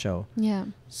that show. Yeah.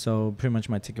 So pretty much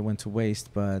my ticket went to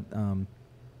waste. But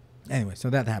anyway, so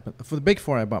that happened. For the Big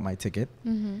Four, I bought my ticket.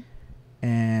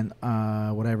 And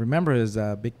what I remember is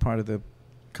a big part of the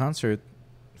concert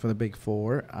for the Big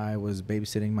Four, I was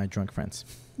babysitting my drunk friends.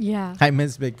 Yeah. I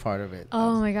missed a big part of it.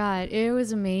 Oh my God. It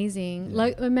was amazing. Yeah.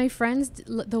 Like my friends,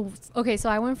 so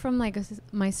I went from like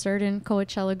my certain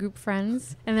Coachella group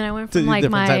friends, and then I went from like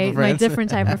my different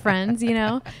type of friends, you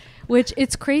know, which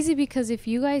it's crazy because if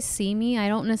you guys see me, I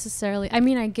don't necessarily, I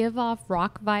mean, I give off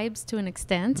rock vibes to an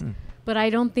extent, but I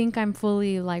don't think I'm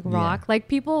fully like rock. Like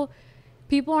people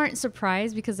aren't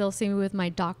surprised because they'll see me with my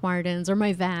Doc Martens or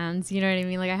my Vans, you know what I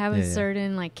mean? Like I have a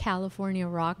certain like California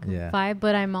rock vibe,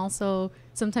 but I'm also,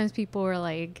 sometimes people are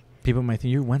like, people might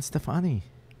think you're Gwen Stefani.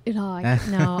 No,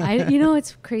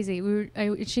 it's crazy.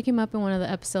 She came up in one of the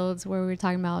episodes where we were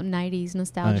talking about 90s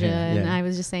nostalgia, and I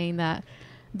was just saying that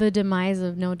the demise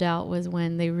of No Doubt was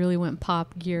when they really went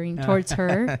pop gearing towards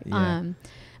her.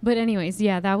 But anyways,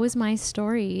 that was my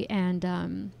story. And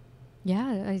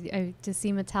I to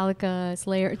see Metallica,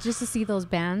 Slayer, just to see those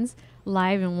bands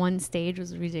live in one stage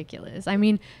was ridiculous. I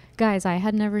mean, guys, I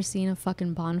had never seen a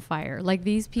fucking bonfire. Like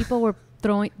these people were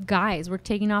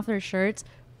taking off their shirts,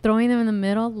 throwing them in the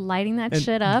middle, lighting that and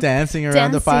shit up, dancing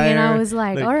around the fire. And I was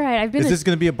like, all right, I've been. Is this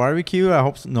gonna be a barbecue? I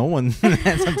hope no one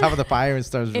lands on top of the fire and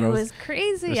starts roasting. It was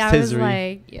crazy. I was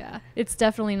like, yeah, it's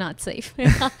definitely not safe.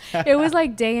 It was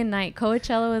like day and night.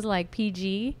 Coachella was like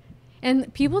PG.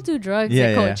 And people do drugs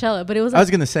at Coachella, but it was. Like, I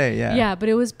was gonna say, yeah, but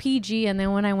it was PG. And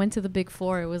then when I went to the Big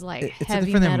Four, it was like it's heavy a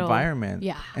different metal environment.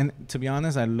 Yeah. And to be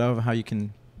honest, I love how you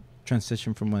can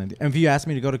transition from one. And if you ask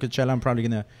me to go to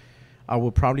Coachella, I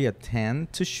will probably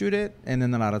attend to shoot it. And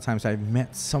then a lot of times I've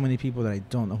met so many people that I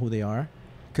don't know who they are,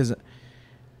 because,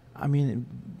 I mean,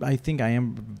 I think I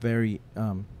am very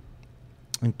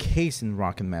encased in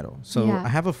rock and metal. So I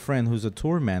have a friend who's a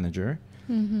tour manager.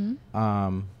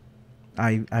 Mm-hmm.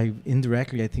 I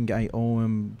indirectly, I think I owe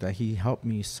him that he helped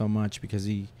me so much, because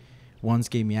he once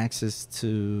gave me access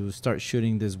to start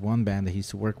shooting this one band that he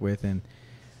used to work with. And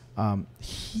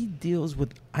he deals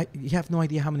with, you have no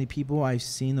idea how many people I've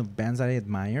seen of bands that I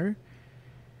admire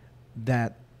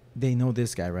that they know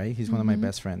this guy, right? He's one of my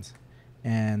best friends.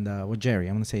 And Jerry,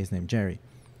 I'm going to say his name, Jerry.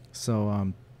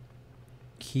 So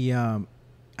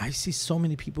I see so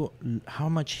many people, how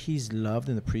much he's loved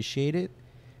and appreciated.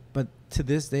 But to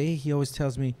this day, he always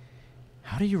tells me,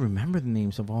 how do you remember the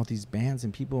names of all these bands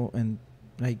and people? And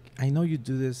like, I know you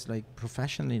do this like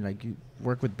professionally, like you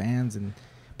work with bands,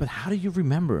 but how do you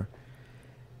remember?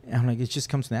 And I'm like, it just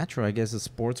comes natural. I guess a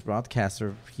sports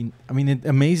broadcaster, it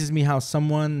amazes me how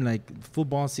someone like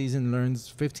football season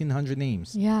learns 1,500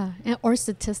 names. Yeah. Or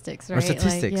statistics, right? Or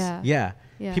statistics. Like, yeah.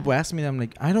 People ask me, I'm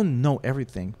like, I don't know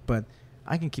everything, but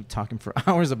I can keep talking for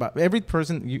hours about every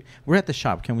person. We're at the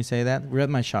shop. Can we say that? We're at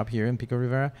my shop here in Pico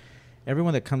Rivera.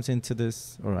 Everyone that comes into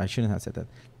this, or I shouldn't have said that,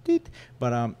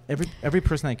 but every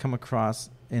person I come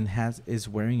across and is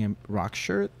wearing a rock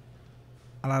shirt,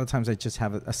 a lot of times I just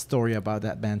have a story about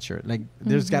that band shirt. Like,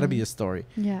 there's got to be a story.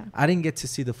 Yeah. I didn't get to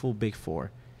see the full Big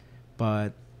Four,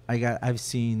 but I've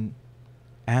seen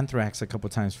Anthrax a couple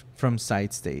times from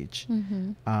side stage.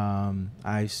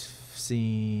 I've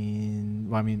seen,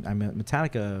 I met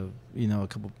Metallica, a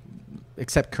couple,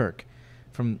 except Kirk,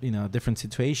 from different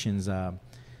situations.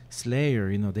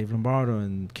 Slayer, Dave Lombardo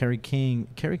and Kerry King.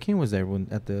 Kerry King was there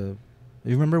you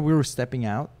remember we were stepping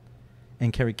out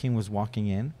and Kerry King was walking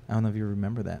in. I don't know if you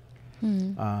remember that.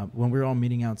 When we were all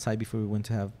meeting outside before we went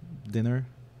to have dinner,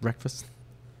 breakfast.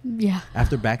 Yeah.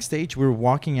 After backstage, we were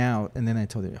walking out, and then I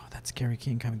told her, "Oh, that's Kerry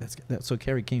King coming." So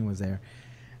Kerry King was there.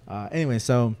 Anyway,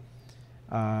 so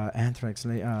Anthrax,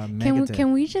 Megadeth.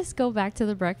 Can we just go back to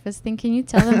the breakfast thing? Can you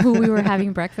tell them who we were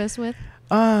having breakfast with?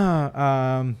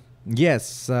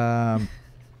 Yes.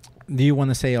 Do you want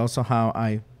to say also how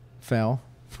I fell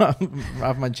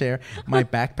off my chair? My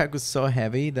backpack was so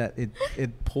heavy that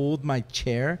it pulled my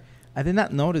chair. I did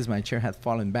not notice my chair had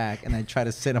fallen back, and I tried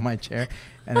to sit on my chair,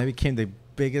 and I became the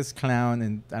biggest clown,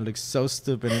 and I looked so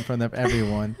stupid in front of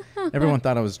everyone. Everyone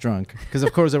thought I was drunk, because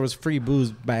of course there was free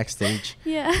booze backstage.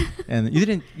 Yeah. And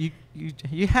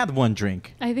you had one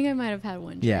drink. I think I might have had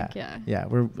one drink. Yeah.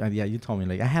 You told me,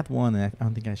 like, I had one, and I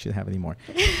don't think I should have any more.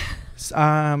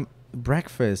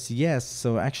 Breakfast, yes.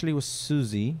 So actually it was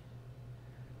Susie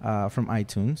from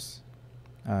iTunes.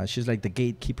 She's like the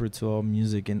gatekeeper to all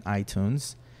music in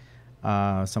iTunes.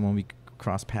 Someone we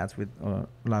cross paths with a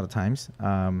lot of times.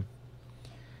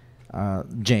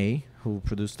 Jay, who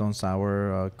produced Stone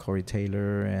Sour, Corey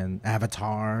Taylor, and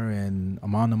Avatar, and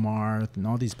Amon Amarth, and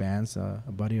all these bands. A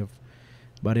buddy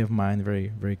of mine,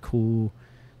 very very cool,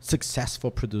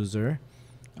 successful producer.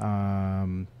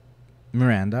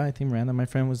 Miranda, I think Miranda, my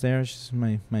friend, was there. She's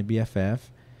my BFF.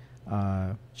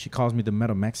 She calls me the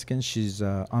Metal Mexican. She's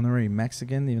honorary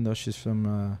Mexican, even though she's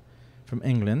from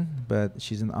England, but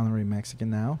she's an honorary Mexican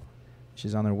now.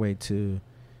 She's on her way to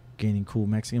gaining cool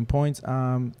Mexican points.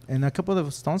 And a couple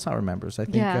of Stone Sour members, I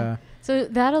think. Yeah. So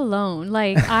that alone,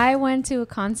 like, I went to a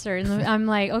concert and I'm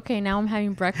like, okay, now I'm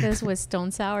having breakfast with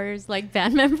Stone Sour's like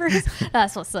band members.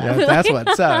 That's what's up. Yeah, that's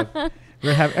what's up.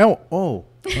 We're having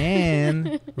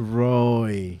and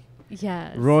Roy.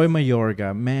 Yes. Roy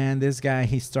Mayorga. Man, this guy,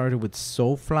 he started with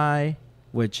Soulfly,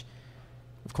 which,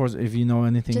 of course, if you know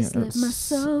anything, just let my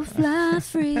soul fly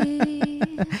free.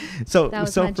 So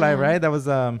Soulfly, right? That was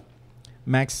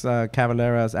Max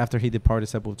Cavalera's, after he departed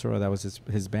Sepultura. That was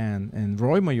his band, and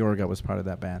Roy Mayorga was part of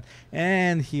that band,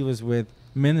 and he was with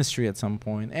Ministry at some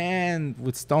point, and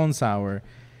with Stone Sour.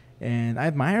 And I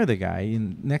admire the guy.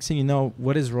 And next thing you know,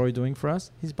 what is Roy doing for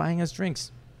us? He's buying us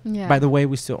drinks. Yeah. By the way,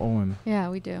 we still owe him. Yeah,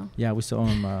 we do. Yeah, we still owe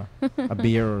him a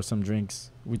beer or some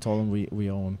drinks. We told him we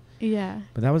owe him. Yeah.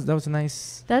 But that was a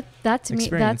nice that to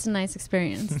experience. me, that's a nice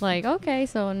experience. Like, okay,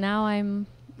 so now I'm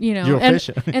you know, You're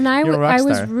official. and I You're a rock I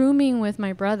was star. rooming with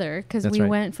my brother because That's we right.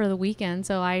 went for the weekend.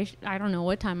 So I don't know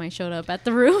what time I showed up at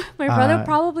the room. My brother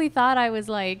probably thought I was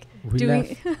like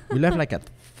doing. We left like at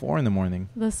 4 a.m.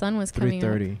 The sun was coming up.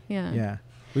 3:30. Yeah. Yeah.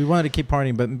 We wanted to keep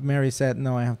partying, but Mary said,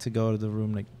 no, I have to go to the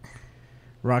room. Like,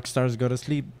 rock stars go to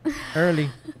sleep early.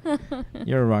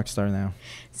 You're a rock star now.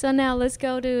 So now let's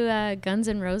go to Guns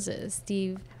N' Roses,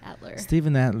 Steve Adler.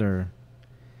 Steven Adler.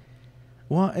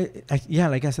 Well, yeah,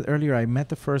 like I said earlier, I met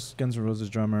the first Guns N' Roses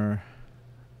drummer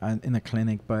in a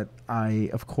clinic, but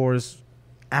of course,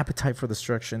 Appetite for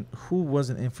Destruction. Who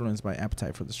wasn't influenced by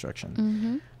Appetite for Destruction?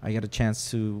 Mm-hmm. I got a chance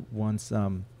to once.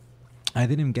 I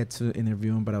didn't get to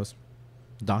interview him, but I was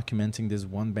documenting this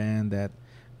one band that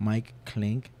Mike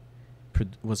Klink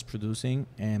was producing,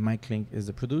 and Mike Klink is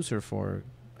the producer for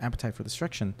Appetite for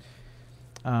Destruction.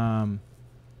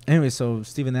 Anyway, so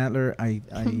Steven Adler, I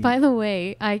By the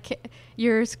way,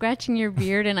 you're scratching your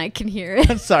beard and I can hear it.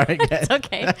 I'm sorry, guys. It's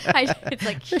okay. It's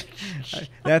like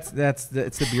it's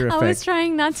the beer effect. I was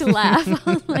trying not to laugh.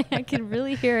 I was like, I can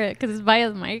really hear it because it's by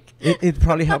the mic. It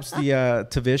probably helps to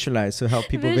visualize, to help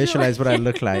people visualize what I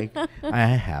look like. I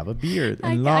have a beard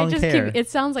and long hair. It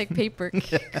sounds like paper.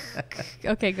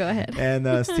 Okay, go ahead.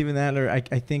 And Steven Adler,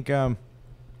 I think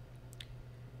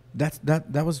that's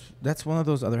one of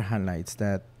those other highlights.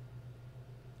 That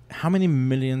how many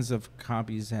millions of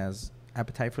copies has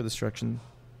Appetite for Destruction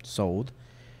sold?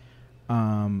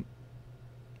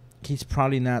 He's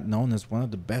probably not known as one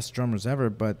of the best drummers ever,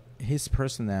 but his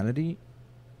personality,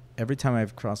 every time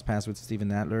I've crossed paths with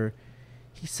Steven Adler,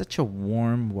 he's such a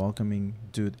warm, welcoming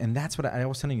dude. And that's what I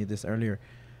was telling you this earlier.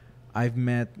 I've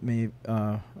met maybe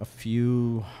a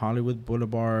few Hollywood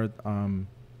Boulevard.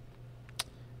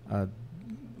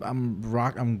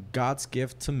 I'm God's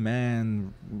gift to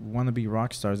man, wannabe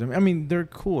rock stars. I mean, they're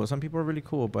cool. Some people are really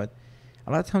cool, but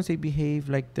a lot of times they behave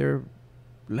like they're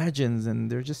legends and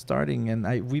they're just starting.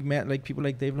 And we met like people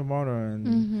like Dave Lombardo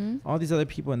and all these other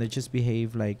people, and they just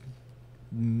behave like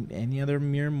any other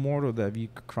mere mortal that you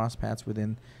could cross paths with.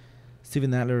 And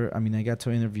Steven Adler, I mean, I got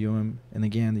to interview him, and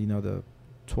again, you know, the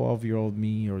 12-year-old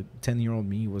me or 10-year-old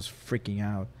me was freaking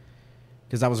out.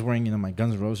 Because I was wearing, you know, my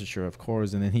Guns N' Roses shirt, of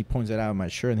course, and then he points it out in my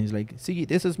shirt, and he's like, "See,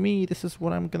 this is me. This is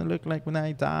what I'm gonna look like when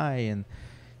I die." And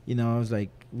you know, I was like,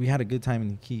 we had a good time,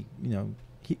 and he, you know,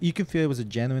 you can feel it was a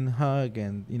genuine hug,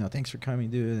 and you know, thanks for coming,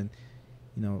 dude. And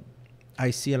you know,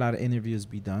 I see a lot of interviews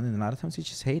be done, and a lot of times they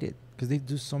just hate it because they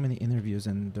do so many interviews,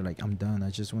 and they're like, "I'm done. I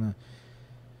just wanna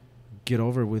get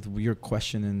over with your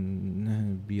question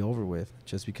and be over with,"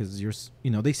 just because you're,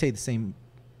 you know, they say the same.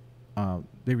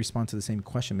 They respond to the same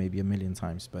question maybe a million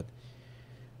times, but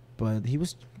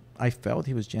I felt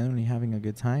he was genuinely having a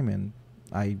good time, and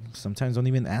I sometimes don't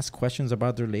even ask questions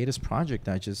about their latest project.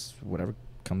 I just, whatever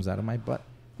comes out of my butt.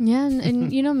 Yeah,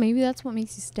 and you know, maybe that's what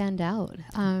makes you stand out.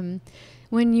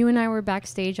 When you and I were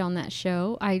backstage on that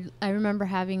show, I remember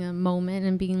having a moment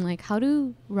and being like, how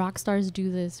do rock stars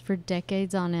do this for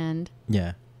decades on end?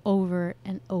 Yeah. Over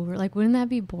and over, like, wouldn't that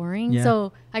be boring? Yeah.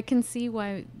 So I can see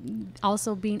why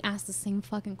also being asked the same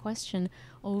fucking question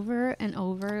over and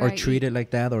over, or treated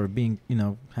like that, or being, you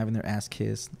know, having their ass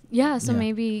kissed. Yeah, so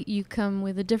maybe you come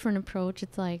with a different approach.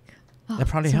 It's like, oh, that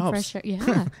probably helps.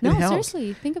 Yeah. No,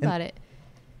 seriously, think about it.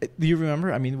 Do you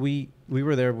remember? I mean, we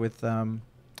were there with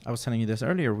I was telling you this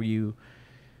earlier.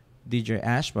 DJ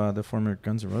Ashba, the former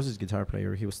Guns N' Roses guitar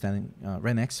player, he was standing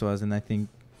right next to us, and I think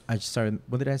I just started,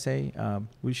 what did I say?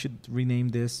 We should rename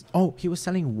this. Oh, he was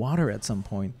selling water at some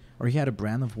point, or he had a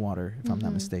brand of water, if I'm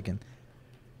not mistaken.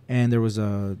 And there was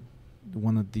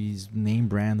one of these name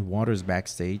brand waters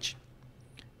backstage,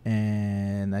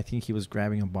 and I think he was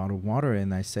grabbing a bottle of water,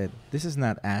 and I said, "This is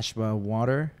not Ashba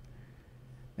water."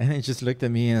 And he just looked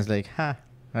at me and was like, "Ha."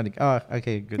 I'm like, "Oh,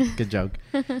 okay, good joke."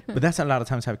 But that's a lot of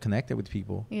times I've connected with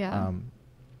people. Yeah.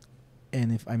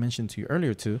 And if I mentioned to you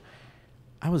earlier too,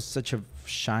 I was such a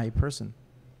shy person.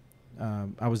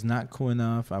 I was not cool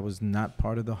enough. I was not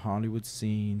part of the Hollywood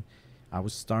scene. I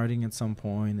was starting at some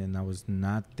point, and I was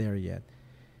not there yet.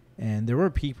 And there were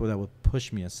people that would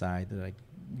push me aside. They're like,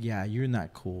 "Yeah, you're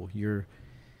not cool.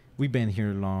 We've been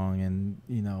here long, and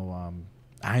you know,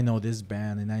 I know this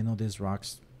band, and I know this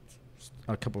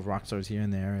a couple of rock stars here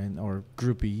and there, or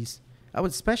groupies."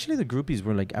 Especially the groupies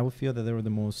were like, I would feel that they were the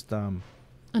most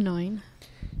annoying.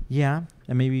 Yeah,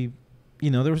 and maybe,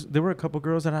 you know, there were a couple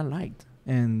girls that I liked,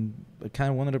 and I kind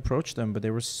of wanted to approach them, but they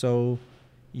were so,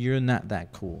 "You're not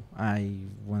that cool. I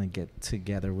want to get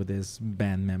together with this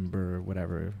band member," or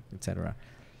whatever, etc.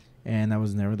 And I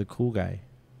was never the cool guy.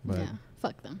 But yeah,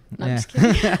 fuck them. No, I'm just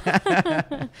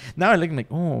kidding. Now I look like,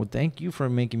 oh, thank you for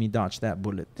making me dodge that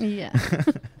bullet. Yeah.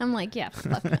 I'm like, yeah,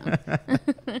 fuck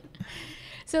them.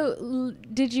 So,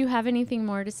 did you have anything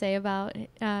more to say about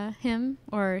him,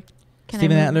 or can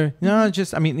Steven I Adler? No,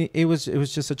 just I mean, it was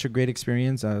just such a great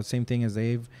experience. Same thing as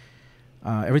Dave.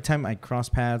 Every time I cross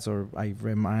paths or I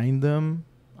remind them,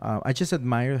 I just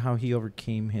admire how he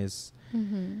overcame his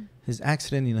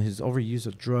accident. You know, his overuse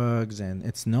of drugs, and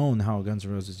it's known how Guns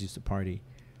N' Roses used to party.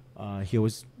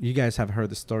 You guys have heard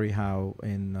the story how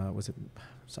in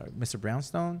Mr.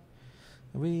 Brownstone?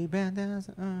 We band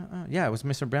yeah, it was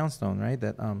Mr. Brownstone, right?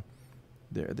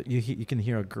 That you can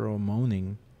hear a girl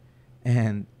moaning,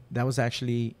 and that was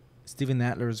actually Steven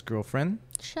Adler's girlfriend.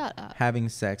 Shut up. Having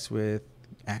sex with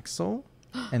Axl,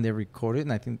 and they recorded.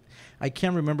 And I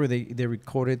can't remember they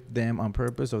recorded them on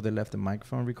purpose or they left the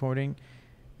microphone recording.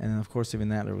 And of course,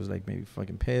 Steven Adler was like maybe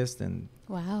fucking pissed and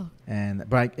wow.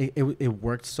 But it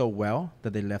worked so well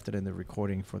that they left it in the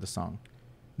recording for the song.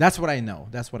 That's what I know.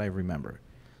 That's what I remember.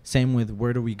 Same with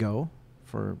Where Do We Go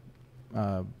for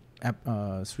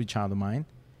Sweet Child of Mine.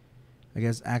 I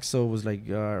guess Axl was like,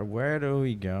 where do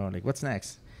we go? Like, what's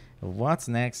next? What's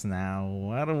next now?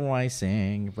 What do I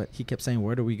sing? But he kept saying,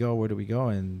 where do we go? Where do we go?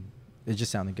 And it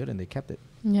just sounded good, and they kept it.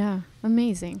 Yeah,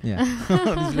 amazing. Yeah,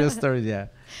 these real stories, yeah.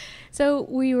 So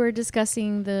we were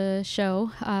discussing the show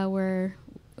where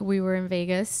we were in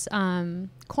Vegas.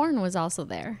 Korn was also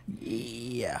there.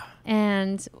 Yeah.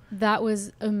 And that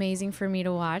was amazing for me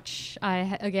to watch.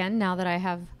 Again, now that I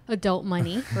have adult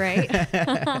money, right?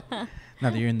 Now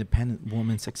that you're an independent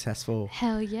woman, successful.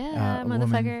 Hell yeah,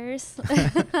 motherfuckers.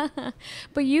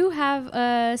 But you have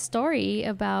a story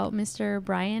about Mr.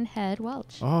 Brian Head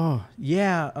Welch. Oh,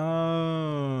 yeah.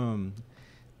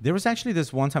 There was actually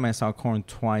this one time I saw Korn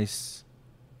twice,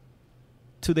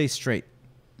 2 days straight.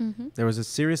 Mm-hmm. There was a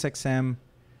Sirius XM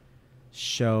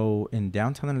show in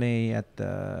downtown LA at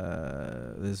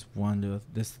this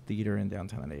theater in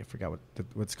downtown LA. I forgot what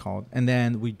it's called. And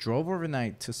then we drove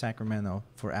overnight to Sacramento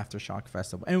for Aftershock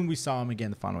Festival, and we saw him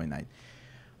again the following night.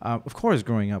 Of course,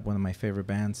 growing up, one of my favorite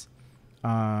bands.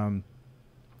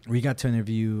 We got to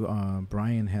interview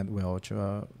Brian Head Welch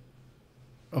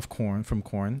of Korn, from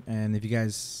Korn. And if you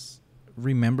guys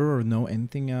remember or know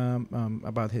anything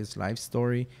about his life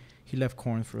story, he left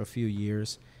Korn for a few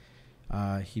years.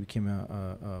 He became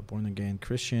a born again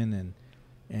Christian,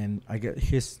 and I get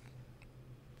his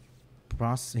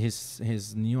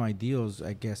new ideals,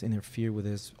 I guess, interfere with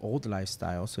his old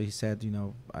lifestyle. So he said,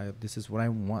 this is what I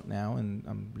want now, and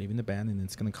I'm leaving the band, and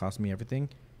it's gonna cost me everything.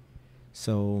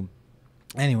 So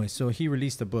anyway, so he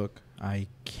released a book. I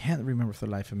can't remember for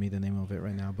the life of me the name of it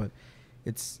right now, but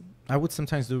I would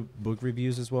sometimes do book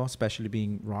reviews as well, especially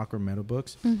being rock or metal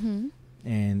books. Mm-hmm.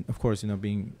 And of course,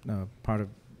 being part of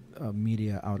a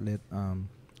media outlet,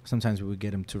 sometimes we would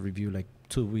get them to review like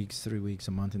 2 weeks, 3 weeks,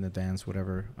 a month in advance,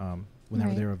 whatever,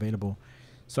 whenever they're available.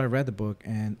 So I read the book,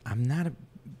 and I'm not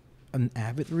an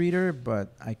avid reader,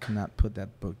 but I could not put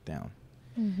that book down.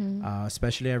 Mm-hmm.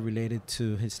 Especially I related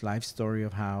to his life story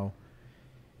of how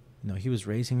he was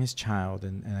raising his child,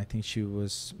 and I think she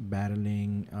was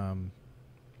battling I'm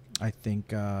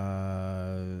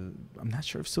not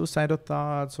sure if suicidal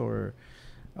thoughts or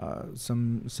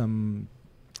some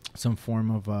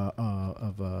form of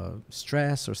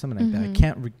stress or something like mm-hmm. that. I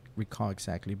can't recall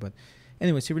exactly, but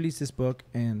anyways, he released this book,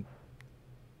 and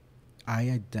I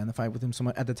identified with him so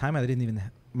much. At the time,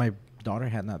 my daughter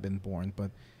had not been born,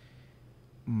 but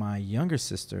my younger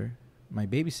sister, my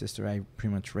baby sister, I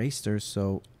pretty much raised her,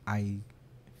 so I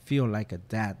feel like a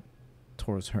dad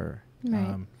towards her.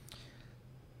 Right.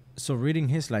 So reading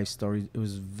his life story, it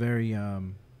was very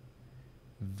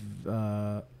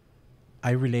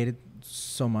I related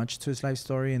so much to his life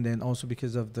story, and then also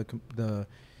because of the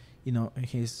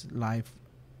his life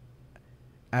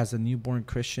as a newborn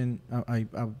Christian.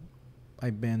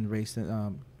 I've been raised in,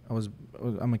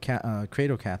 I'm a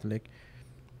cradle Catholic,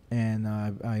 and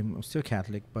I'm still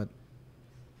Catholic, but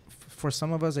for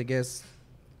some of us, I guess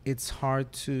it's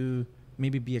hard to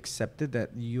maybe be accepted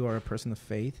that you are a person of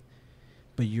faith,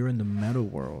 but you're in the metal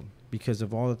world because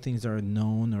of all the things that are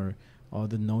known or all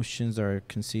the notions that are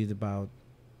conceived about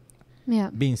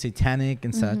being satanic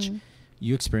and mm-hmm. such.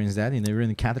 You experience that. You're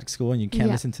in Catholic school and you can't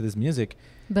listen to this music.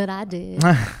 But I did.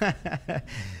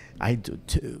 I do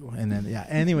too. And then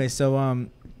anyway, so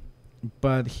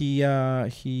but I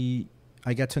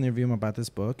got to interview him about this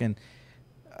book, and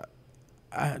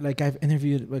I've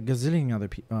interviewed a gazillion other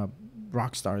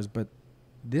rock stars, but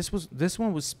this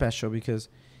one was special because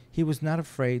he was not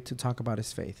afraid to talk about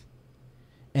his faith.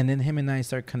 And then him and I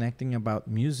started connecting about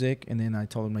music, and then I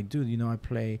told him, like, dude, I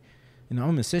play, I'm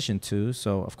a musician too,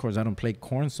 so of course I don't play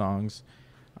Korn songs.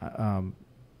 I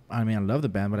love the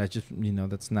band, but I just,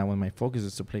 that's not one of my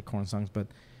focuses to play Korn songs. But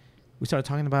we started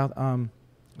talking about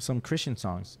some Christian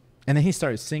songs, and then he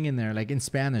started singing there, like in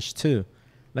Spanish too,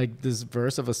 like this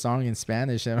verse of a song in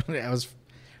Spanish. I was,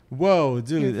 whoa,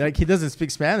 dude! Like he doesn't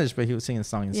speak Spanish, but he was singing a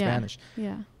song in Spanish.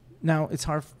 Yeah. Now it's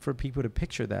hard for people to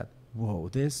picture that. Whoa,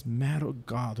 this metal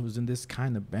god who's in this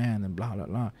kind of band and blah blah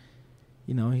blah.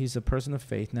 You know, he's a person of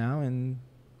faith now, and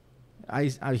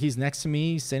he's next to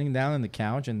me, sitting down on the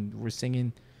couch, and we're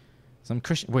singing some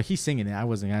Christian. Well, he's singing it. I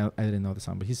didn't know the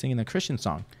song, but he's singing a Christian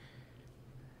song.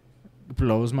 It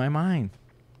blows my mind.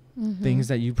 Mm-hmm. Things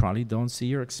that you probably don't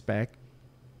see or expect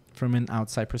from an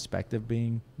outside perspective.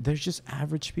 They're just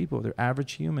average people. They're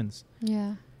average humans.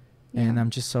 Yeah. And I'm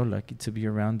just so lucky to be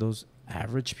around those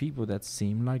average people that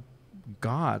seem like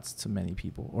gods to many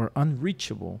people or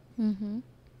unreachable. Mm-hmm.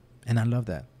 And I love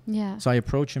that. Yeah. So I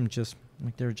approach them just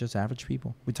like they're just average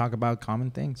people. We talk about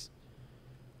common things.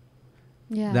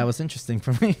 Yeah. That was interesting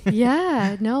for me.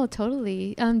 Yeah. No,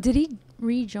 totally. Did he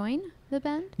rejoin the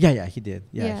band? Yeah, he did.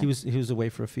 Yeah. He was away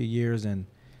for a few years, and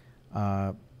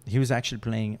he was actually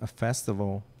playing a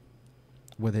festival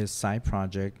with his side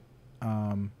project,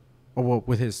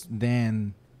 with his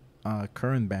then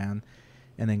current band,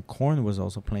 and then Korn was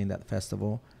also playing that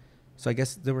festival. So I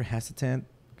guess they were hesitant.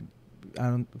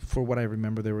 For what I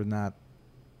remember, they were not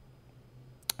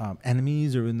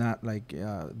enemies, or not like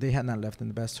they had not left in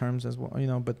the best terms as well, you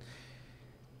know. But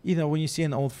you know, when you see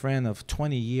an old friend of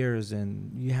 20 years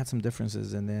and you had some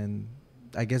differences, and then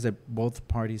I guess that both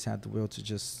parties had the will to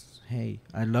just, hey,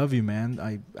 I love you, man.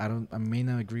 I may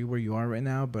not agree where you are right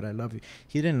now, but I love you.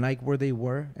 He didn't like where they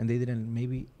were, and they didn't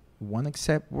maybe want to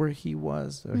accept where he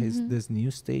was, or this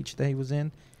new stage that he was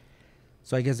in.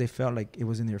 So I guess they felt like it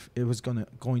was going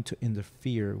to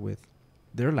interfere with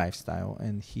their lifestyle,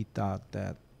 and he thought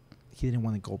that he didn't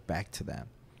want to go back to that.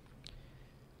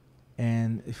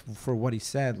 And for what he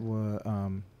said,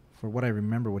 for what I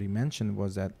remember, what he mentioned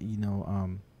was that, you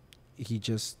know, he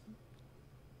just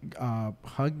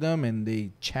hugged them and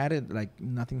they chatted like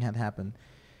nothing had happened.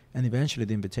 And eventually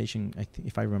the invitation,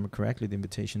 if I remember correctly, the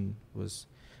invitation was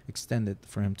extended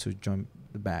for him to join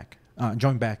the band back. I've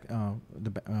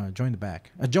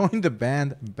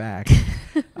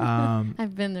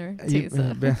been there too.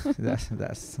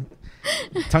 That's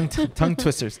tongue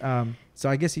twisters. So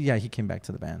I guess he came back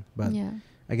to the band, but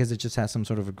I guess it just has some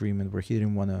sort of agreement where he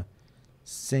didn't want to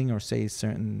sing or say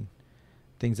certain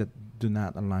things that do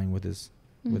not align with his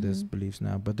beliefs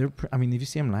now. But if you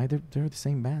see them live, they're the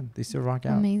same band. They still rock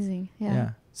out. Amazing.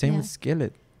 Yeah. Same with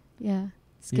Skillet. Yeah.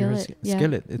 Skillet.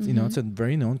 Skillet. It's you know, it's a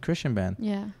very known Christian band.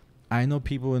 Yeah. I know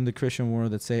people in the Christian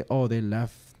world that say, "Oh, they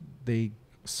left. They're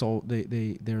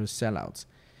sellouts."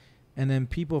 And then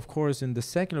people, of course, in the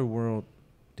secular world,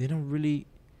 they don't really.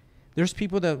 There's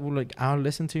people that will like, "I'll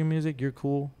listen to your music. You're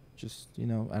cool. Just, you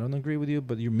know, I don't agree with you,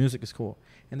 but your music is cool."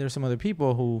 And there's some other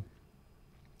people who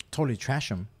totally trash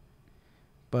them.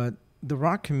 But the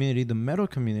rock community, the metal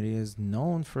community, is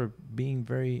known for being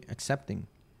very accepting.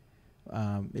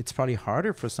 It's probably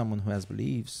harder for someone who has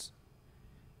beliefs,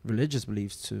 religious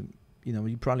beliefs, to, you know,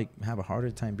 you probably have a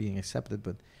harder time being accepted,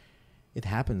 but it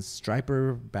happens.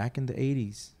 Stryper, back in the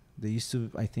 80s, they used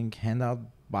to, I think, hand out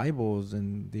Bibles,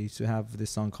 and they used to have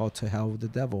this song called "To Hell with the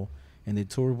Devil," and they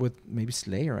toured with maybe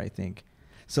Slayer, I think.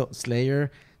 So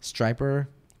Slayer, Stryper,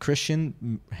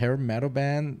 Christian hair metal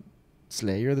band,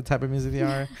 Slayer, the type of music they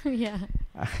are. Yeah.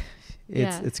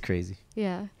 It's crazy.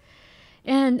 Yeah.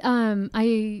 And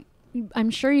I'm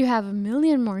sure you have a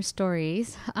million more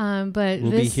stories, but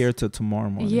we'll be here till tomorrow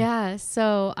morning. Yeah.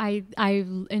 So I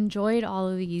enjoyed all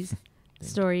of these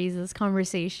stories, this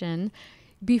conversation.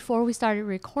 Before we started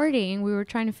recording, we were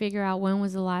trying to figure out when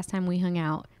was the last time we hung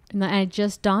out, and it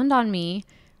just dawned on me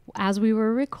as we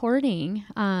were recording.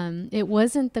 It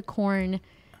wasn't the Korn.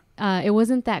 It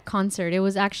wasn't that concert. It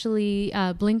was actually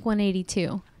Blink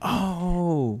 182.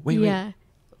 Oh, wait.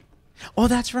 Oh,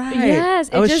 that's right.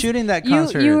 Yes, I was shooting that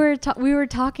concert. We were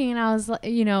talking, and I was like,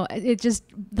 you know, it just,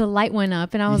 the light went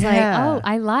up, and I was like, oh,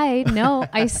 I lied. No,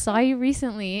 I saw you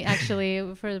recently,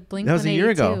 actually, for Blink 182. That was a year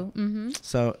ago. Mm-hmm.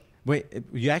 So wait,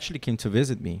 you actually came to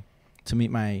visit me, to meet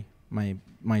my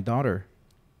daughter,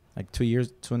 like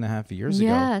 2.5 years ago.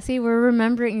 Yeah, see, we're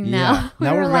remembering now. Yeah,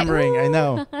 now we're remembering. Like, I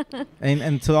know.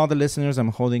 And to all the listeners, I'm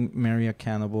holding Mary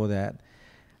accountable that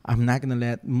I'm not going to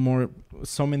let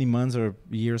so many months or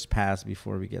years pass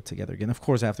before we get together again. Of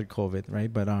course, after COVID,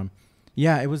 right? But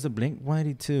it was the Blink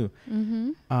 182.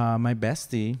 Mm-hmm. My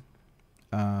bestie,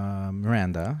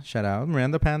 Miranda, shout out,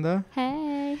 Miranda Panda.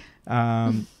 Hey.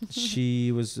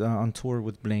 She was on tour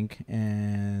with Blink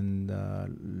and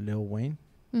Lil Wayne,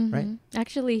 right?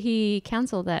 Actually, he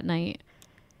canceled that night.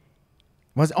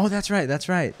 That's right. That's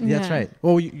right. That's Yeah. right.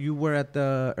 Oh, you were at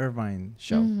the Irvine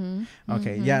show. Mm-hmm.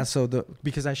 Okay. Mm-hmm. Yeah. So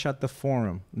because I shot the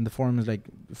Forum, and the Forum is like,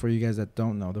 for you guys that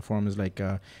don't know, the Forum is like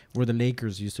where the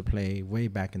Lakers used to play way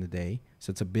back in the day.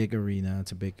 So it's a big arena.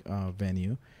 It's a big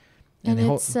venue. And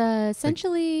the it's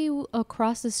essentially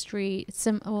across the street.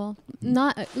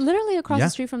 Not literally across Yeah. the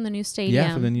street from the new stadium.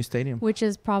 Yeah, from the new stadium. Which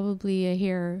is probably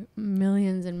here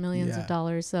millions and millions of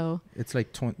dollars. So it's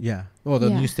like 20. Yeah. Oh,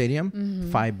 the new stadium,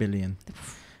 $5 billion.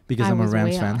 Because I'm a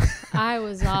Rams fan. I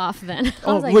was off then.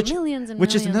 I was like millions and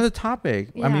which millions. is another topic.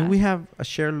 Yeah. I mean, we have a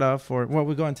shared love for. Well,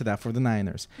 we'll go into that for the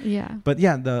Niners. Yeah. But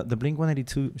yeah, the Blink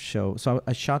 182 show. So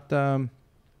I shot the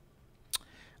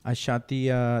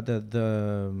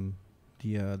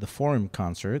Forum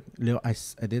concert. I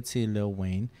did see Lil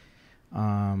Wayne,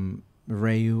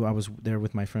 Rayu. I was there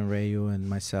with my friend Rayu and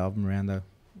myself. Miranda,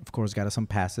 of course, got us some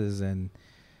passes, and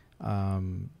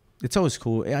it's always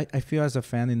cool. I feel as a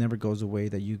fan, it never goes away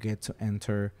that you get to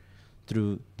enter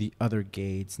through the other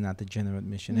gates, not the general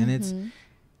admission. Mm-hmm. And it's,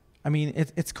 I mean,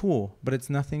 it's cool, but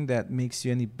it's nothing that makes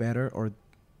you any better or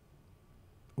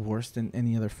worse than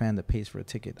any other fan that pays for a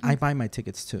ticket. I buy my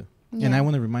tickets too. Yeah. And I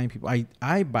want to remind people,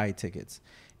 I buy tickets.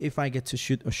 If I get to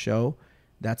shoot a show,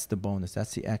 that's the bonus.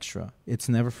 That's the extra. It's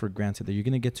never for granted that you're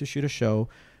going to get to shoot a show,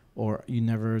 or you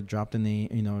never drop the name,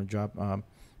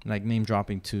 like name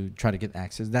dropping to try to get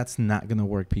access. That's not going to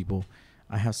work, people.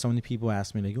 I have so many people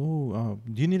ask me like, do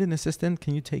you need an assistant?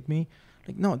 Can you take me?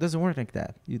 Like, no, it doesn't work like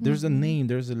that. There's a name,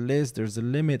 there's a list, there's a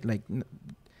limit. Like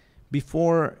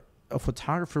before a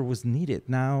photographer was needed.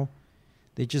 Now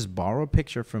they just borrow a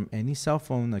picture from any cell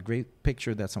phone, a great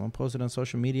picture that someone posted on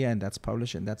social media, and that's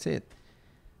published, and that's it.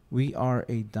 We are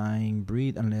a dying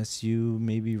breed unless you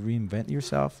maybe reinvent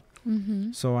yourself.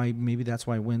 Mm-hmm. So maybe that's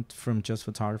why I went from just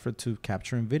photographer to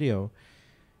capturing video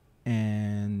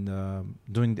and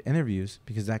doing the interviews,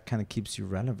 because that kind of keeps you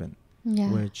relevant.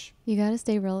 Yeah. Which you got to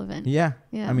stay relevant. Yeah.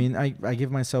 I mean, I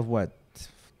give myself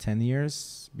 10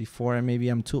 years before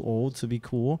I'm too old to be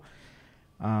cool.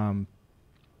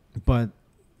 But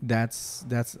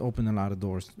that's opened a lot of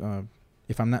doors.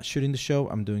 If I'm not shooting the show,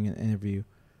 I'm doing an interview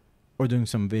or doing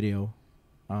some video,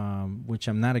 which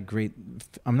I'm not a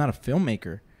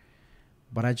filmmaker,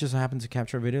 but I just happen to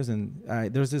capture videos. And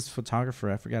there's this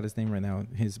photographer, I forgot his name right now.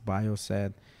 His bio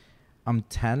said, "I'm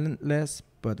talentless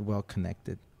but well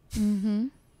connected." Mm-hmm.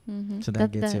 Mm-hmm. So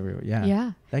that gets everywhere. Yeah.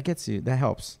 Yeah. That gets you. That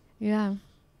helps. Yeah.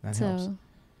 That helps.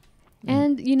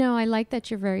 And I like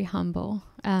that you're very humble.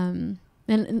 And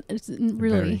it's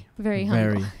really very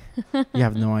humble. Very. You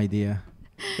have no idea.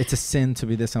 It's a sin to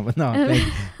be this humble. No,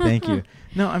 thank you.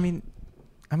 No, I mean,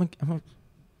 I'm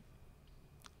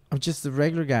just a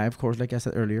regular guy, of course, like I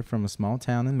said earlier, from a small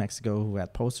town in Mexico who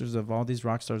had posters of all these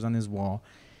rock stars on his wall.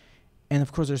 And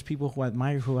of course, there's people who I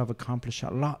admire who have accomplished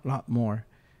a lot more.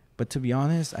 But to be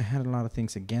honest, I had a lot of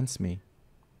things against me.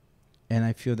 And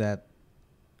I feel that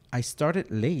I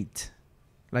started late.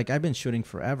 Like, I've been shooting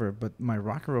forever, but my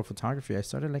rock and roll photography, I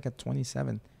started like at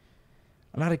 27.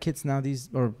 A lot of kids now,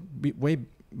 way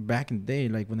back in the day,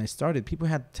 like when I started, people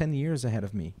had 10 years ahead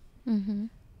of me. Mm-hmm.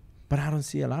 But I don't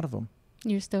see a lot of them.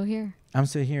 You're still here. I'm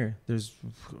still here. There's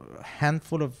a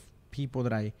handful of people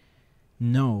that I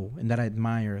know and that I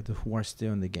admire who are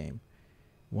still in the game.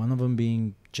 One of them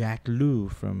being Jack Lew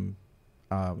from...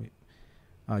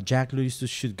 Jack Lew used to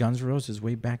shoot Guns N' Roses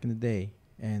way back in the day.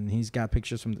 And he's got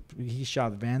pictures he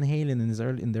shot Van Halen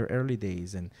in their early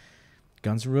days and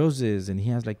Guns N' Roses, and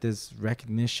he has like this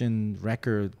recognition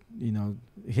record.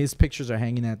 His pictures are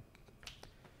hanging at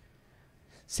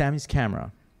Sammy's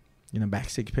camera,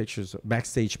 backstage pictures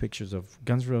of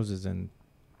Guns N' Roses. And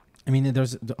I mean,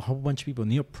 there's a whole bunch of people.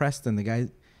 Neil Preston, the guy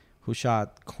who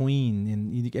shot Queen,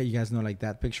 and you guys know like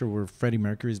that picture where Freddie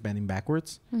Mercury is bending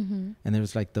backwards, and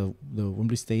there's like the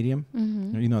Wembley Stadium.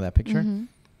 You know that picture.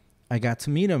 I got to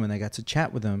meet him and I got to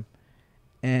chat with him,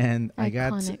 and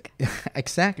Iconic.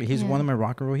 Exactly. He's one of my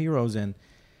rock and roll heroes, and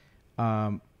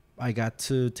I got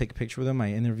to take a picture with him.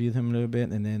 I interviewed him a little bit,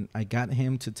 and then I got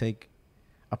him to take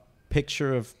a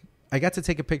picture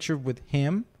with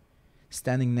him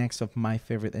standing next to my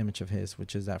favorite image of his,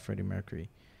 which is that Freddie Mercury.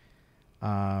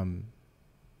 And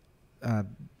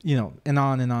on and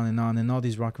on and on, and all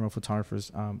these rock and roll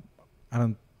photographers. I'm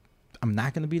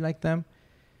not going to be like them.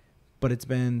 But it's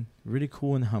been really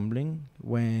cool and humbling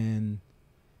when,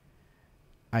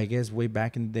 I guess, way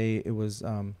back in the day, it was,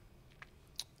 I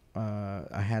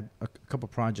had a couple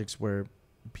projects where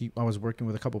I was working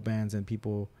with a couple bands, and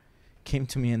people came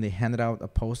to me and they handed out a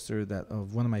poster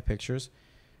of one of my pictures,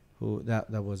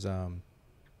 that was a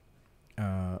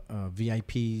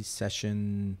VIP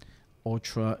session,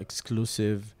 ultra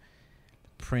exclusive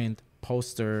print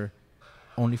poster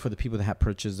only for the people that had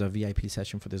purchased a VIP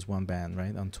session for this one band,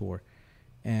 right, on tour.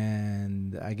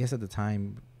 And I guess at the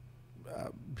time,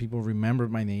 people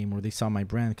remembered my name or they saw my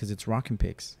brand because it's Rockin'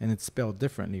 Pics and it's spelled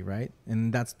differently, right?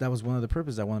 And that was one of the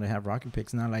purposes. I wanted to have Rockin'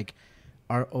 Pics, not like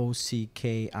ROCKING,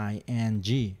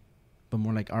 but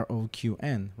more like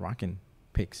ROQN, Rockin'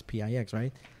 Pics, PIX,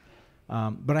 right?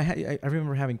 But I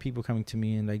remember having people coming to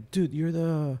me and like, dude, you're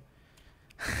the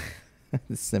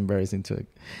this is embarrassing to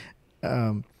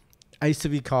I used to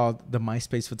be called the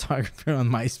MySpace photographer on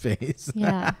MySpace.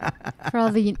 Yeah. For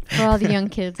all the young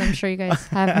kids, I'm sure you guys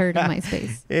have heard of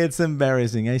MySpace. It's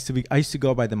embarrassing. I used to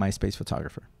go by the MySpace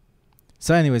photographer.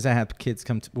 So anyways, I had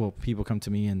people come to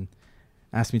me and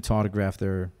ask me to autograph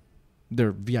their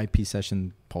VIP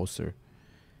session poster,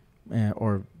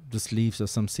 or the sleeves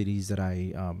of some CDs that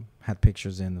I had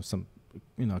pictures in of some,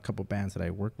 a couple bands that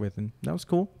I worked with, and that was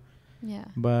cool. Yeah.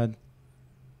 But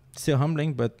still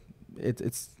humbling, but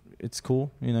it's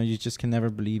cool. You just can never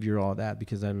believe you're all that,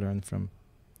 because I learned from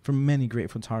many great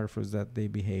photographers that they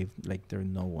behave like they're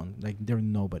no one, like they're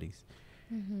nobodies.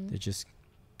 Mm-hmm. They just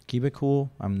keep it cool.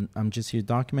 I'm just here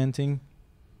documenting.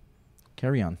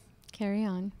 Carry on.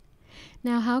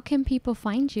 Now, how can people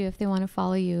find you if they want to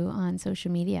follow you on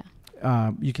social media?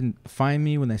 You can find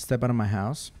me when I step out of my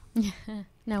house.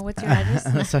 Now, what's your address?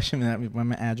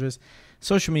 My address.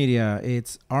 Social media,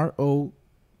 it's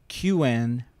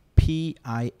ROQNPIX,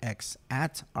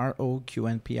 at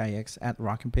ROQNPIX, at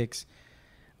Rockin' Pics.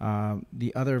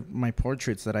 My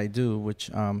portraits that I do,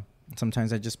 which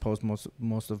sometimes I just post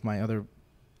most of my other,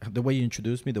 the way you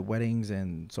introduced me, the weddings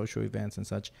and social events and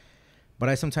such. But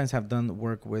I sometimes have done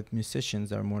work with musicians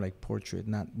that are more like portrait,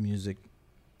 not music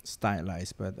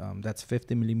stylized. But that's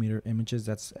 50 millimeter images.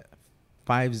 That's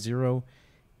 50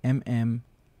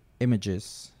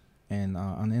 images, and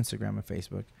on Instagram and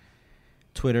Facebook,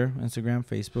 Twitter, Instagram,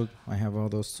 Facebook. I have all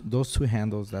those two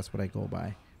handles. That's what I go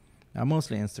by.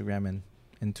 Mostly Instagram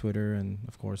and Twitter, and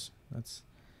of course that's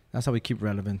how we keep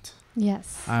relevant.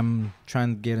 Yes. I'm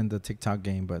trying to get in the TikTok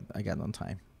game, but I got no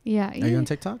time. Yeah. Are you on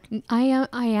TikTok? I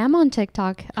am on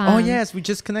TikTok. Oh yes, we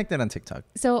just connected on TikTok.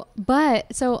 So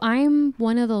I'm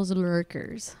one of those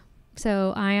lurkers.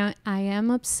 So I am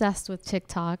obsessed with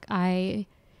TikTok. I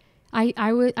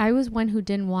was one who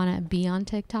didn't want to be on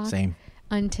TikTok. Same.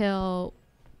 Until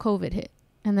COVID hit.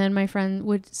 And then my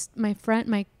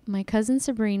cousin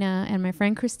Sabrina and my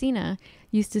friend Christina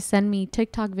used to send me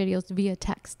TikTok videos via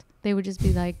text. They would just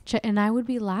be like, and I would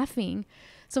be laughing.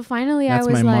 So finally That's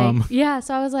I was my like, mom. yeah.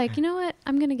 So I was like, you know what?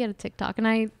 I'm going to get a TikTok. And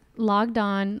I logged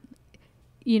on,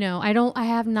 I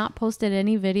have not posted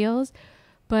any videos,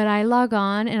 but I log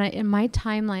on and in my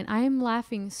timeline, I am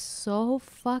laughing so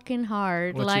fucking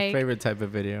hard. What's your favorite type of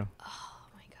video? Oh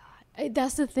my God.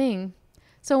 That's the thing.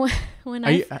 So when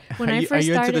I first started, are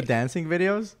you into the dancing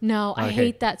videos? No, okay. I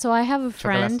hate that. So I have a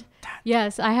friend.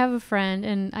 Yes, I have a friend,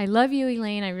 and I love you,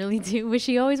 Elaine. I really do. But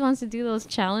she always wants to do those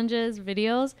challenges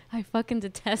videos. I fucking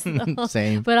detest those.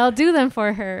 Same. But I'll do them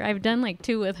for her. I've done like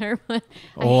 2 with her, but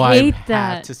I hate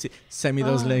that. Have to see. Send me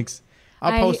those links.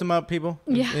 I'll post them up, people.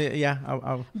 Yeah. Yeah.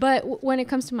 I'll. But when it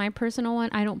comes to my personal one,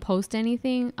 I don't post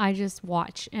anything. I just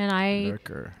watch, and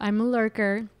I'm a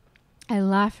lurker. I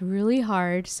laugh really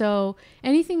hard. So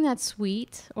anything that's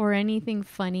sweet or anything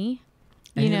funny,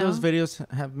 Any of those videos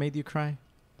have made you cry?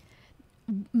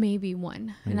 Maybe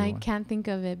one. I can't think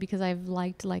of it because I've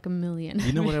liked like a million.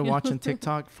 You know what I watch on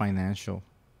TikTok? Financial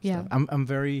stuff. I'm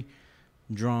very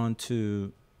drawn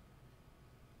to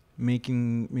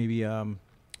making maybe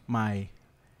my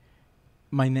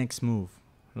next move.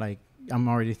 Like I'm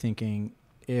already thinking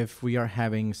if we are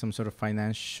having some sort of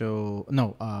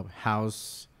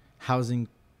housing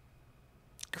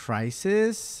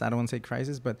crisis. I don't want to say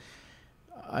crisis, but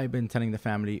I've been telling the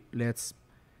family, let's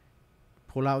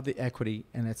pull out the equity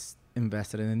and let's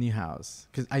invest it in a new house.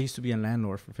 Because I used to be a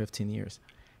landlord for 15 years,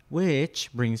 which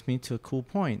brings me to a cool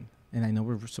point. And I know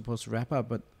we're supposed to wrap up,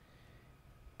 but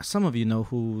some of you know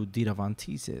who Dita Von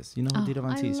Teese is. You know who Dita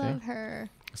Von Teese, right? I love her.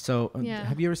 So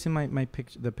have you ever seen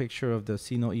the picture of the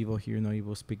see no evil, hear no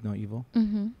evil, speak no evil?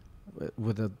 Mm-hmm.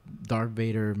 With a Darth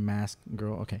Vader mask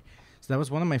girl. Okay. So that was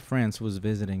one of my friends who was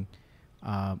visiting.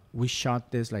 We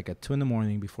shot this like at 2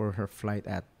 a.m. before her flight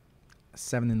at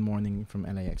 7 a.m. from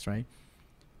LAX, right?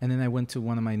 And then I went to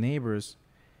one of my neighbors,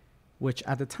 which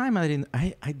at the time I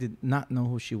did not know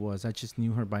who she was. I just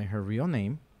knew her by her real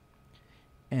name.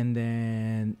 And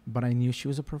then, but I knew she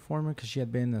was a performer because she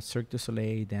had been a Cirque du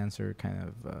Soleil dancer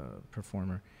kind of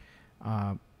performer.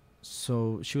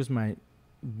 So she was my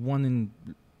one and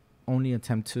only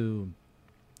attempt to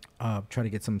try to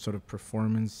get some sort of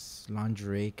performance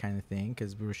lingerie kind of thing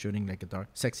because we were shooting like a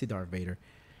sexy Darth Vader.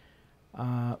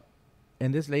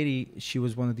 And this lady, she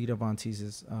was one of Dita Von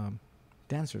Teese's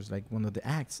dancers, like one of the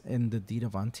acts in the Dita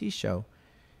Von Teese show.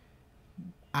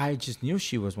 I just knew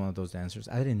she was one of those dancers.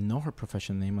 I didn't know her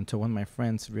professional name until one of my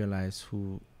friends realized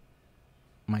who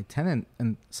my tenant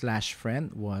and /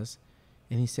 friend was.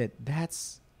 And he said,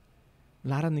 that's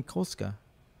Lara Nikolska.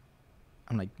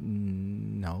 I'm like,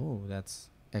 no, that's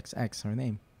XX, her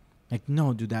name. Like,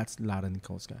 no, dude, that's Lara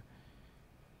Nikolska.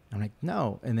 I'm like,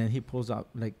 no. And then he pulls out,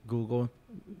 like,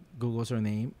 Googles her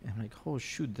name. And I'm like, oh,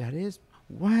 shoot, that is,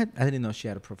 what? I didn't know she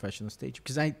had a professional stage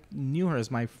because I knew her as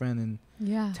my friend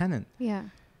and tenant. Yeah.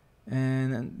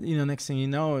 And, you know, next thing you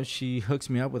know, she hooks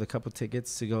me up with a couple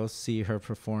tickets to go see her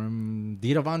perform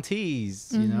Dita Von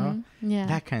Teese, you know? Yeah.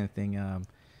 That kind of thing.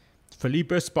 Felipe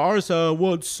Esparza,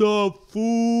 what's up,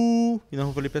 fool? You know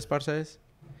who Felipe Esparza is?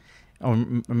 Oh,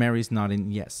 Mary's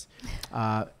nodding yes.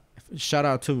 Shout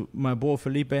out to my boy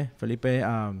Felipe. Felipe,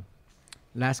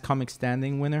 last comic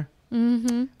standing winner.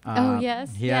 Oh,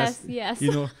 yes. Yes.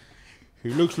 You know, he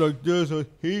looks like this,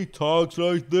 he talks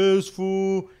like this,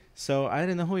 fool. So I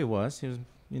didn't know who he was. He was,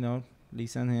 you know,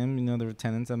 Lisa and him, you know, they were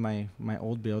tenants at my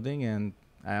old building, and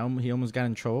he almost got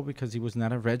in trouble because he was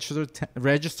not a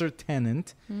registered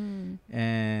tenant.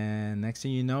 And next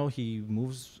thing you know, he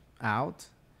moves out.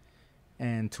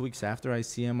 And 2 weeks after, I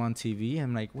see him on TV.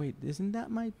 I'm like, wait, isn't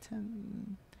that my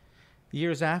tenant?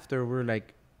 Years after, we're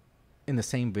like in the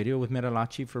same video with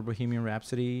Metalachi for Bohemian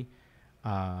Rhapsody.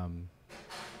 All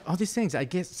these things, I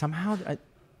guess somehow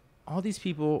all these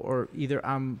people, or either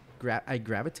I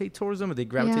gravitate towards them or they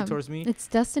gravitate towards me. It's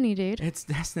destiny, dude. It's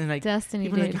destiny. Like, destiny,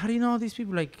 people dude. Like, how do you know all these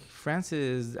people? Like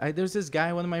Francis. There's this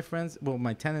guy, one of my friends, well,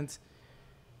 my tenants,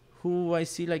 who I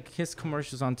see like his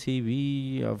commercials on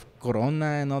TV of Corona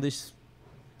and all these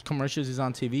commercials is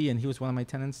on TV, and he was one of my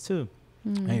tenants too.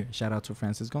 Hey, shout out to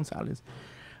Francis Gonzalez.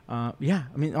 Yeah,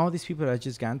 I mean, all these people that I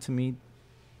just gotten to meet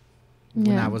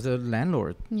when I was a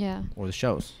landlord. Yeah. Or the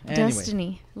shows.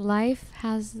 Destiny. Anyway.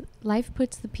 Life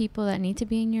puts the people that need to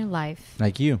be in your life.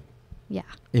 Like you. Yeah.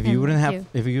 If you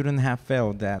wouldn't have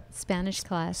failed that Spanish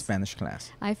class.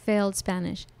 I failed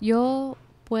Spanish. Yo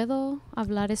puedo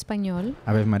hablar español.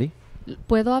 A ver, Mari.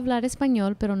 Puedo hablar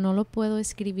español, pero no lo puedo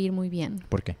escribir muy bien.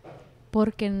 ¿Por qué?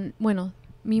 Porque, bueno,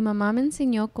 mi mamá me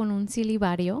enseñó con un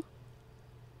silabario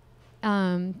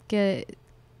que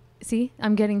see,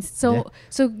 I'm getting so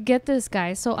get this,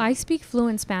 guys. So I speak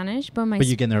fluent Spanish, but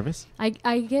you get nervous? I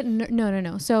get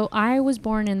no. So I was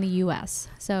born in the U.S.,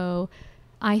 so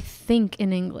I think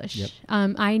in English. Yep.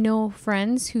 I know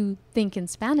friends who think in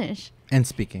Spanish and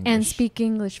speak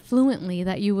English fluently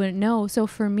that you wouldn't know. So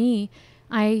for me,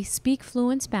 I speak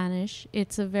fluent Spanish.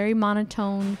 It's a very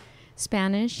monotone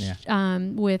Spanish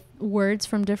with words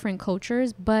from different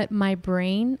cultures, but my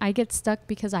brain, I get stuck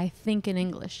because I think in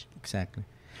English. Exactly.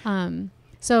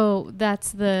 So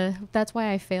that's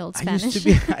why I failed Spanish.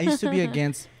 I used to be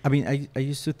against, I mean, I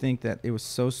used to think that it was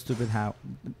so stupid how,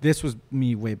 this was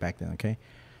me way back then, okay?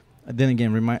 Then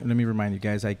again, let me remind you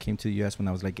guys, I came to the U.S. when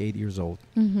I was like 8 years old.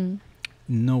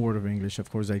 No word of English. Of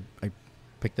course, I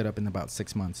picked it up in about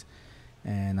 6 months,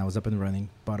 and I was up and running.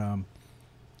 But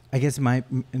I guess my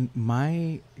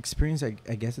experience, I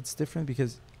guess it's different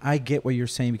because I get what you're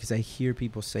saying because I hear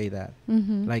people say that.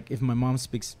 Like if my mom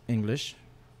speaks English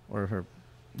or her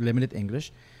limited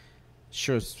English,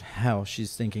 sure as hell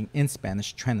she's thinking in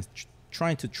Spanish,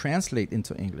 trying to translate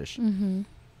into English.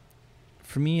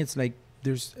 For me, it's like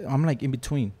I'm like in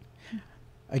between.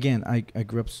 Again, I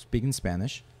grew up speaking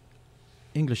Spanish.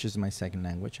 English is my second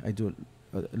language. I do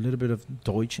a little bit of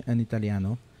Deutsch and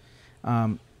Italiano,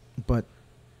 but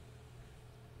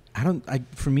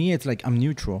for me, it's like I'm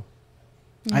neutral.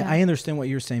 I understand what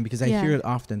you're saying because I hear it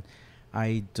often.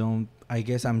 I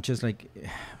guess I'm just like,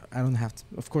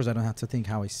 of course I don't have to think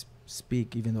how I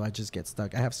speak, even though I just get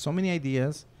stuck. I have so many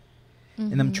ideas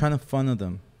and I'm trying to funnel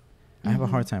them. I have a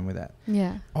hard time with that.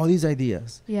 Yeah. All these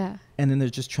ideas. Yeah. And then they're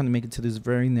just trying to make it to this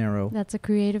very narrow. That's a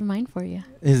creative mind for you.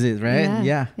 Is it, right?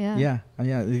 Yeah.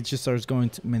 It just starts going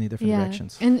to many different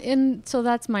directions. And so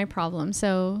that's my problem.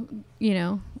 So,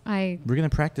 we're going to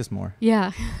practice more.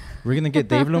 Yeah. We're going to get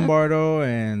Dave Lombardo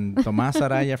and Tomás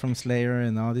Araya from Slayer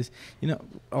and all these,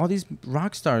 all these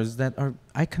rock stars that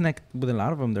I connect with a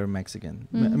lot of them. They're Mexican.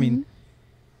 I mean,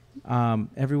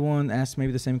 everyone asks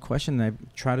maybe the same question. I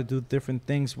try to do different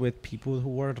things with people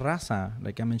who are raza.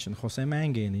 Like I mentioned, Jose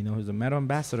Mangin, who's a metal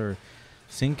ambassador.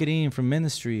 Sinkerin from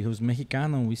Ministry, who's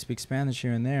Mexicano. We speak Spanish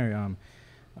here and there.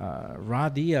 Ra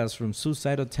Diaz from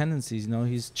Suicidal Tendencies.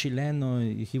 He's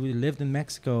Chileno. He lived in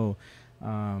Mexico.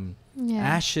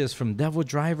 Ashes from Devil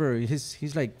Driver.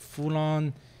 He's like full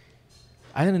on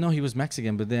I didn't know he was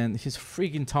Mexican, but then he's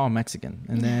freaking tall Mexican.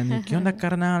 And then, ¿Qué onda,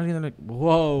 carnal? You know, like,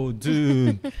 whoa,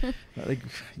 dude. Like,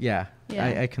 yeah,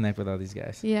 I connect with all these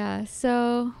guys. Yeah.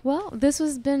 So, well, this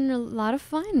has been a lot of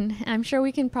fun. I'm sure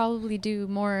we can probably do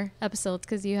more episodes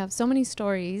because you have so many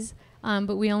stories.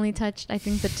 But we only touched, I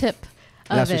think, the tip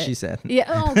of That's it. what she said. Yeah.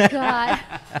 Oh,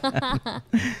 God.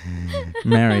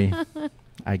 Mary,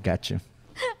 I got you.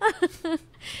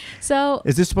 So.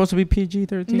 Is this supposed to be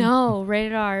PG-13? No,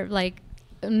 rated R, like,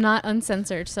 not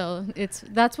uncensored. So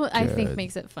that's what I think Good.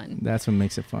 makes it fun. That's what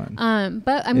makes it fun.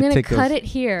 But I'm going to cut it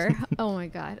here. Oh, my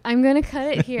God. I'm going to cut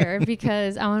it here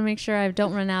because I want to make sure I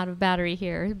don't run out of battery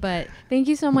here. But thank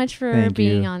you so much for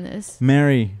being on this.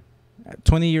 Mary,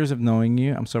 20 years of knowing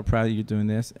you. I'm so proud of you doing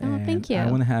this. Oh, and thank you. I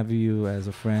want to have you as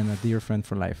a friend, a dear friend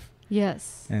for life.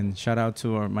 Yes. And shout out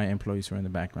to my employees who are in the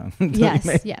background.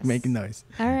 Yes, yes. Making noise.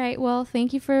 All right. Well,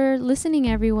 thank you for listening,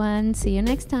 everyone. See you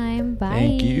next time. Bye.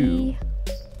 Thank you.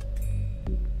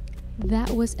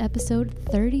 That was episode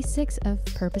 36 of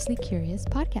Purposely Curious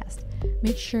podcast.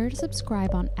 Make sure to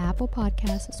subscribe on Apple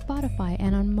Podcasts, Spotify,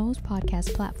 and on most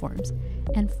podcast platforms.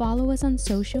 And follow us on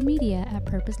social media at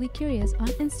Purposely Curious on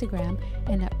Instagram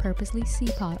and at Purposely C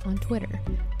Pod on Twitter.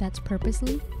 That's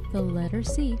Purposely, the letter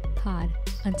C, Pod.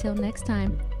 Until next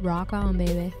time, rock on,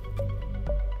 baby.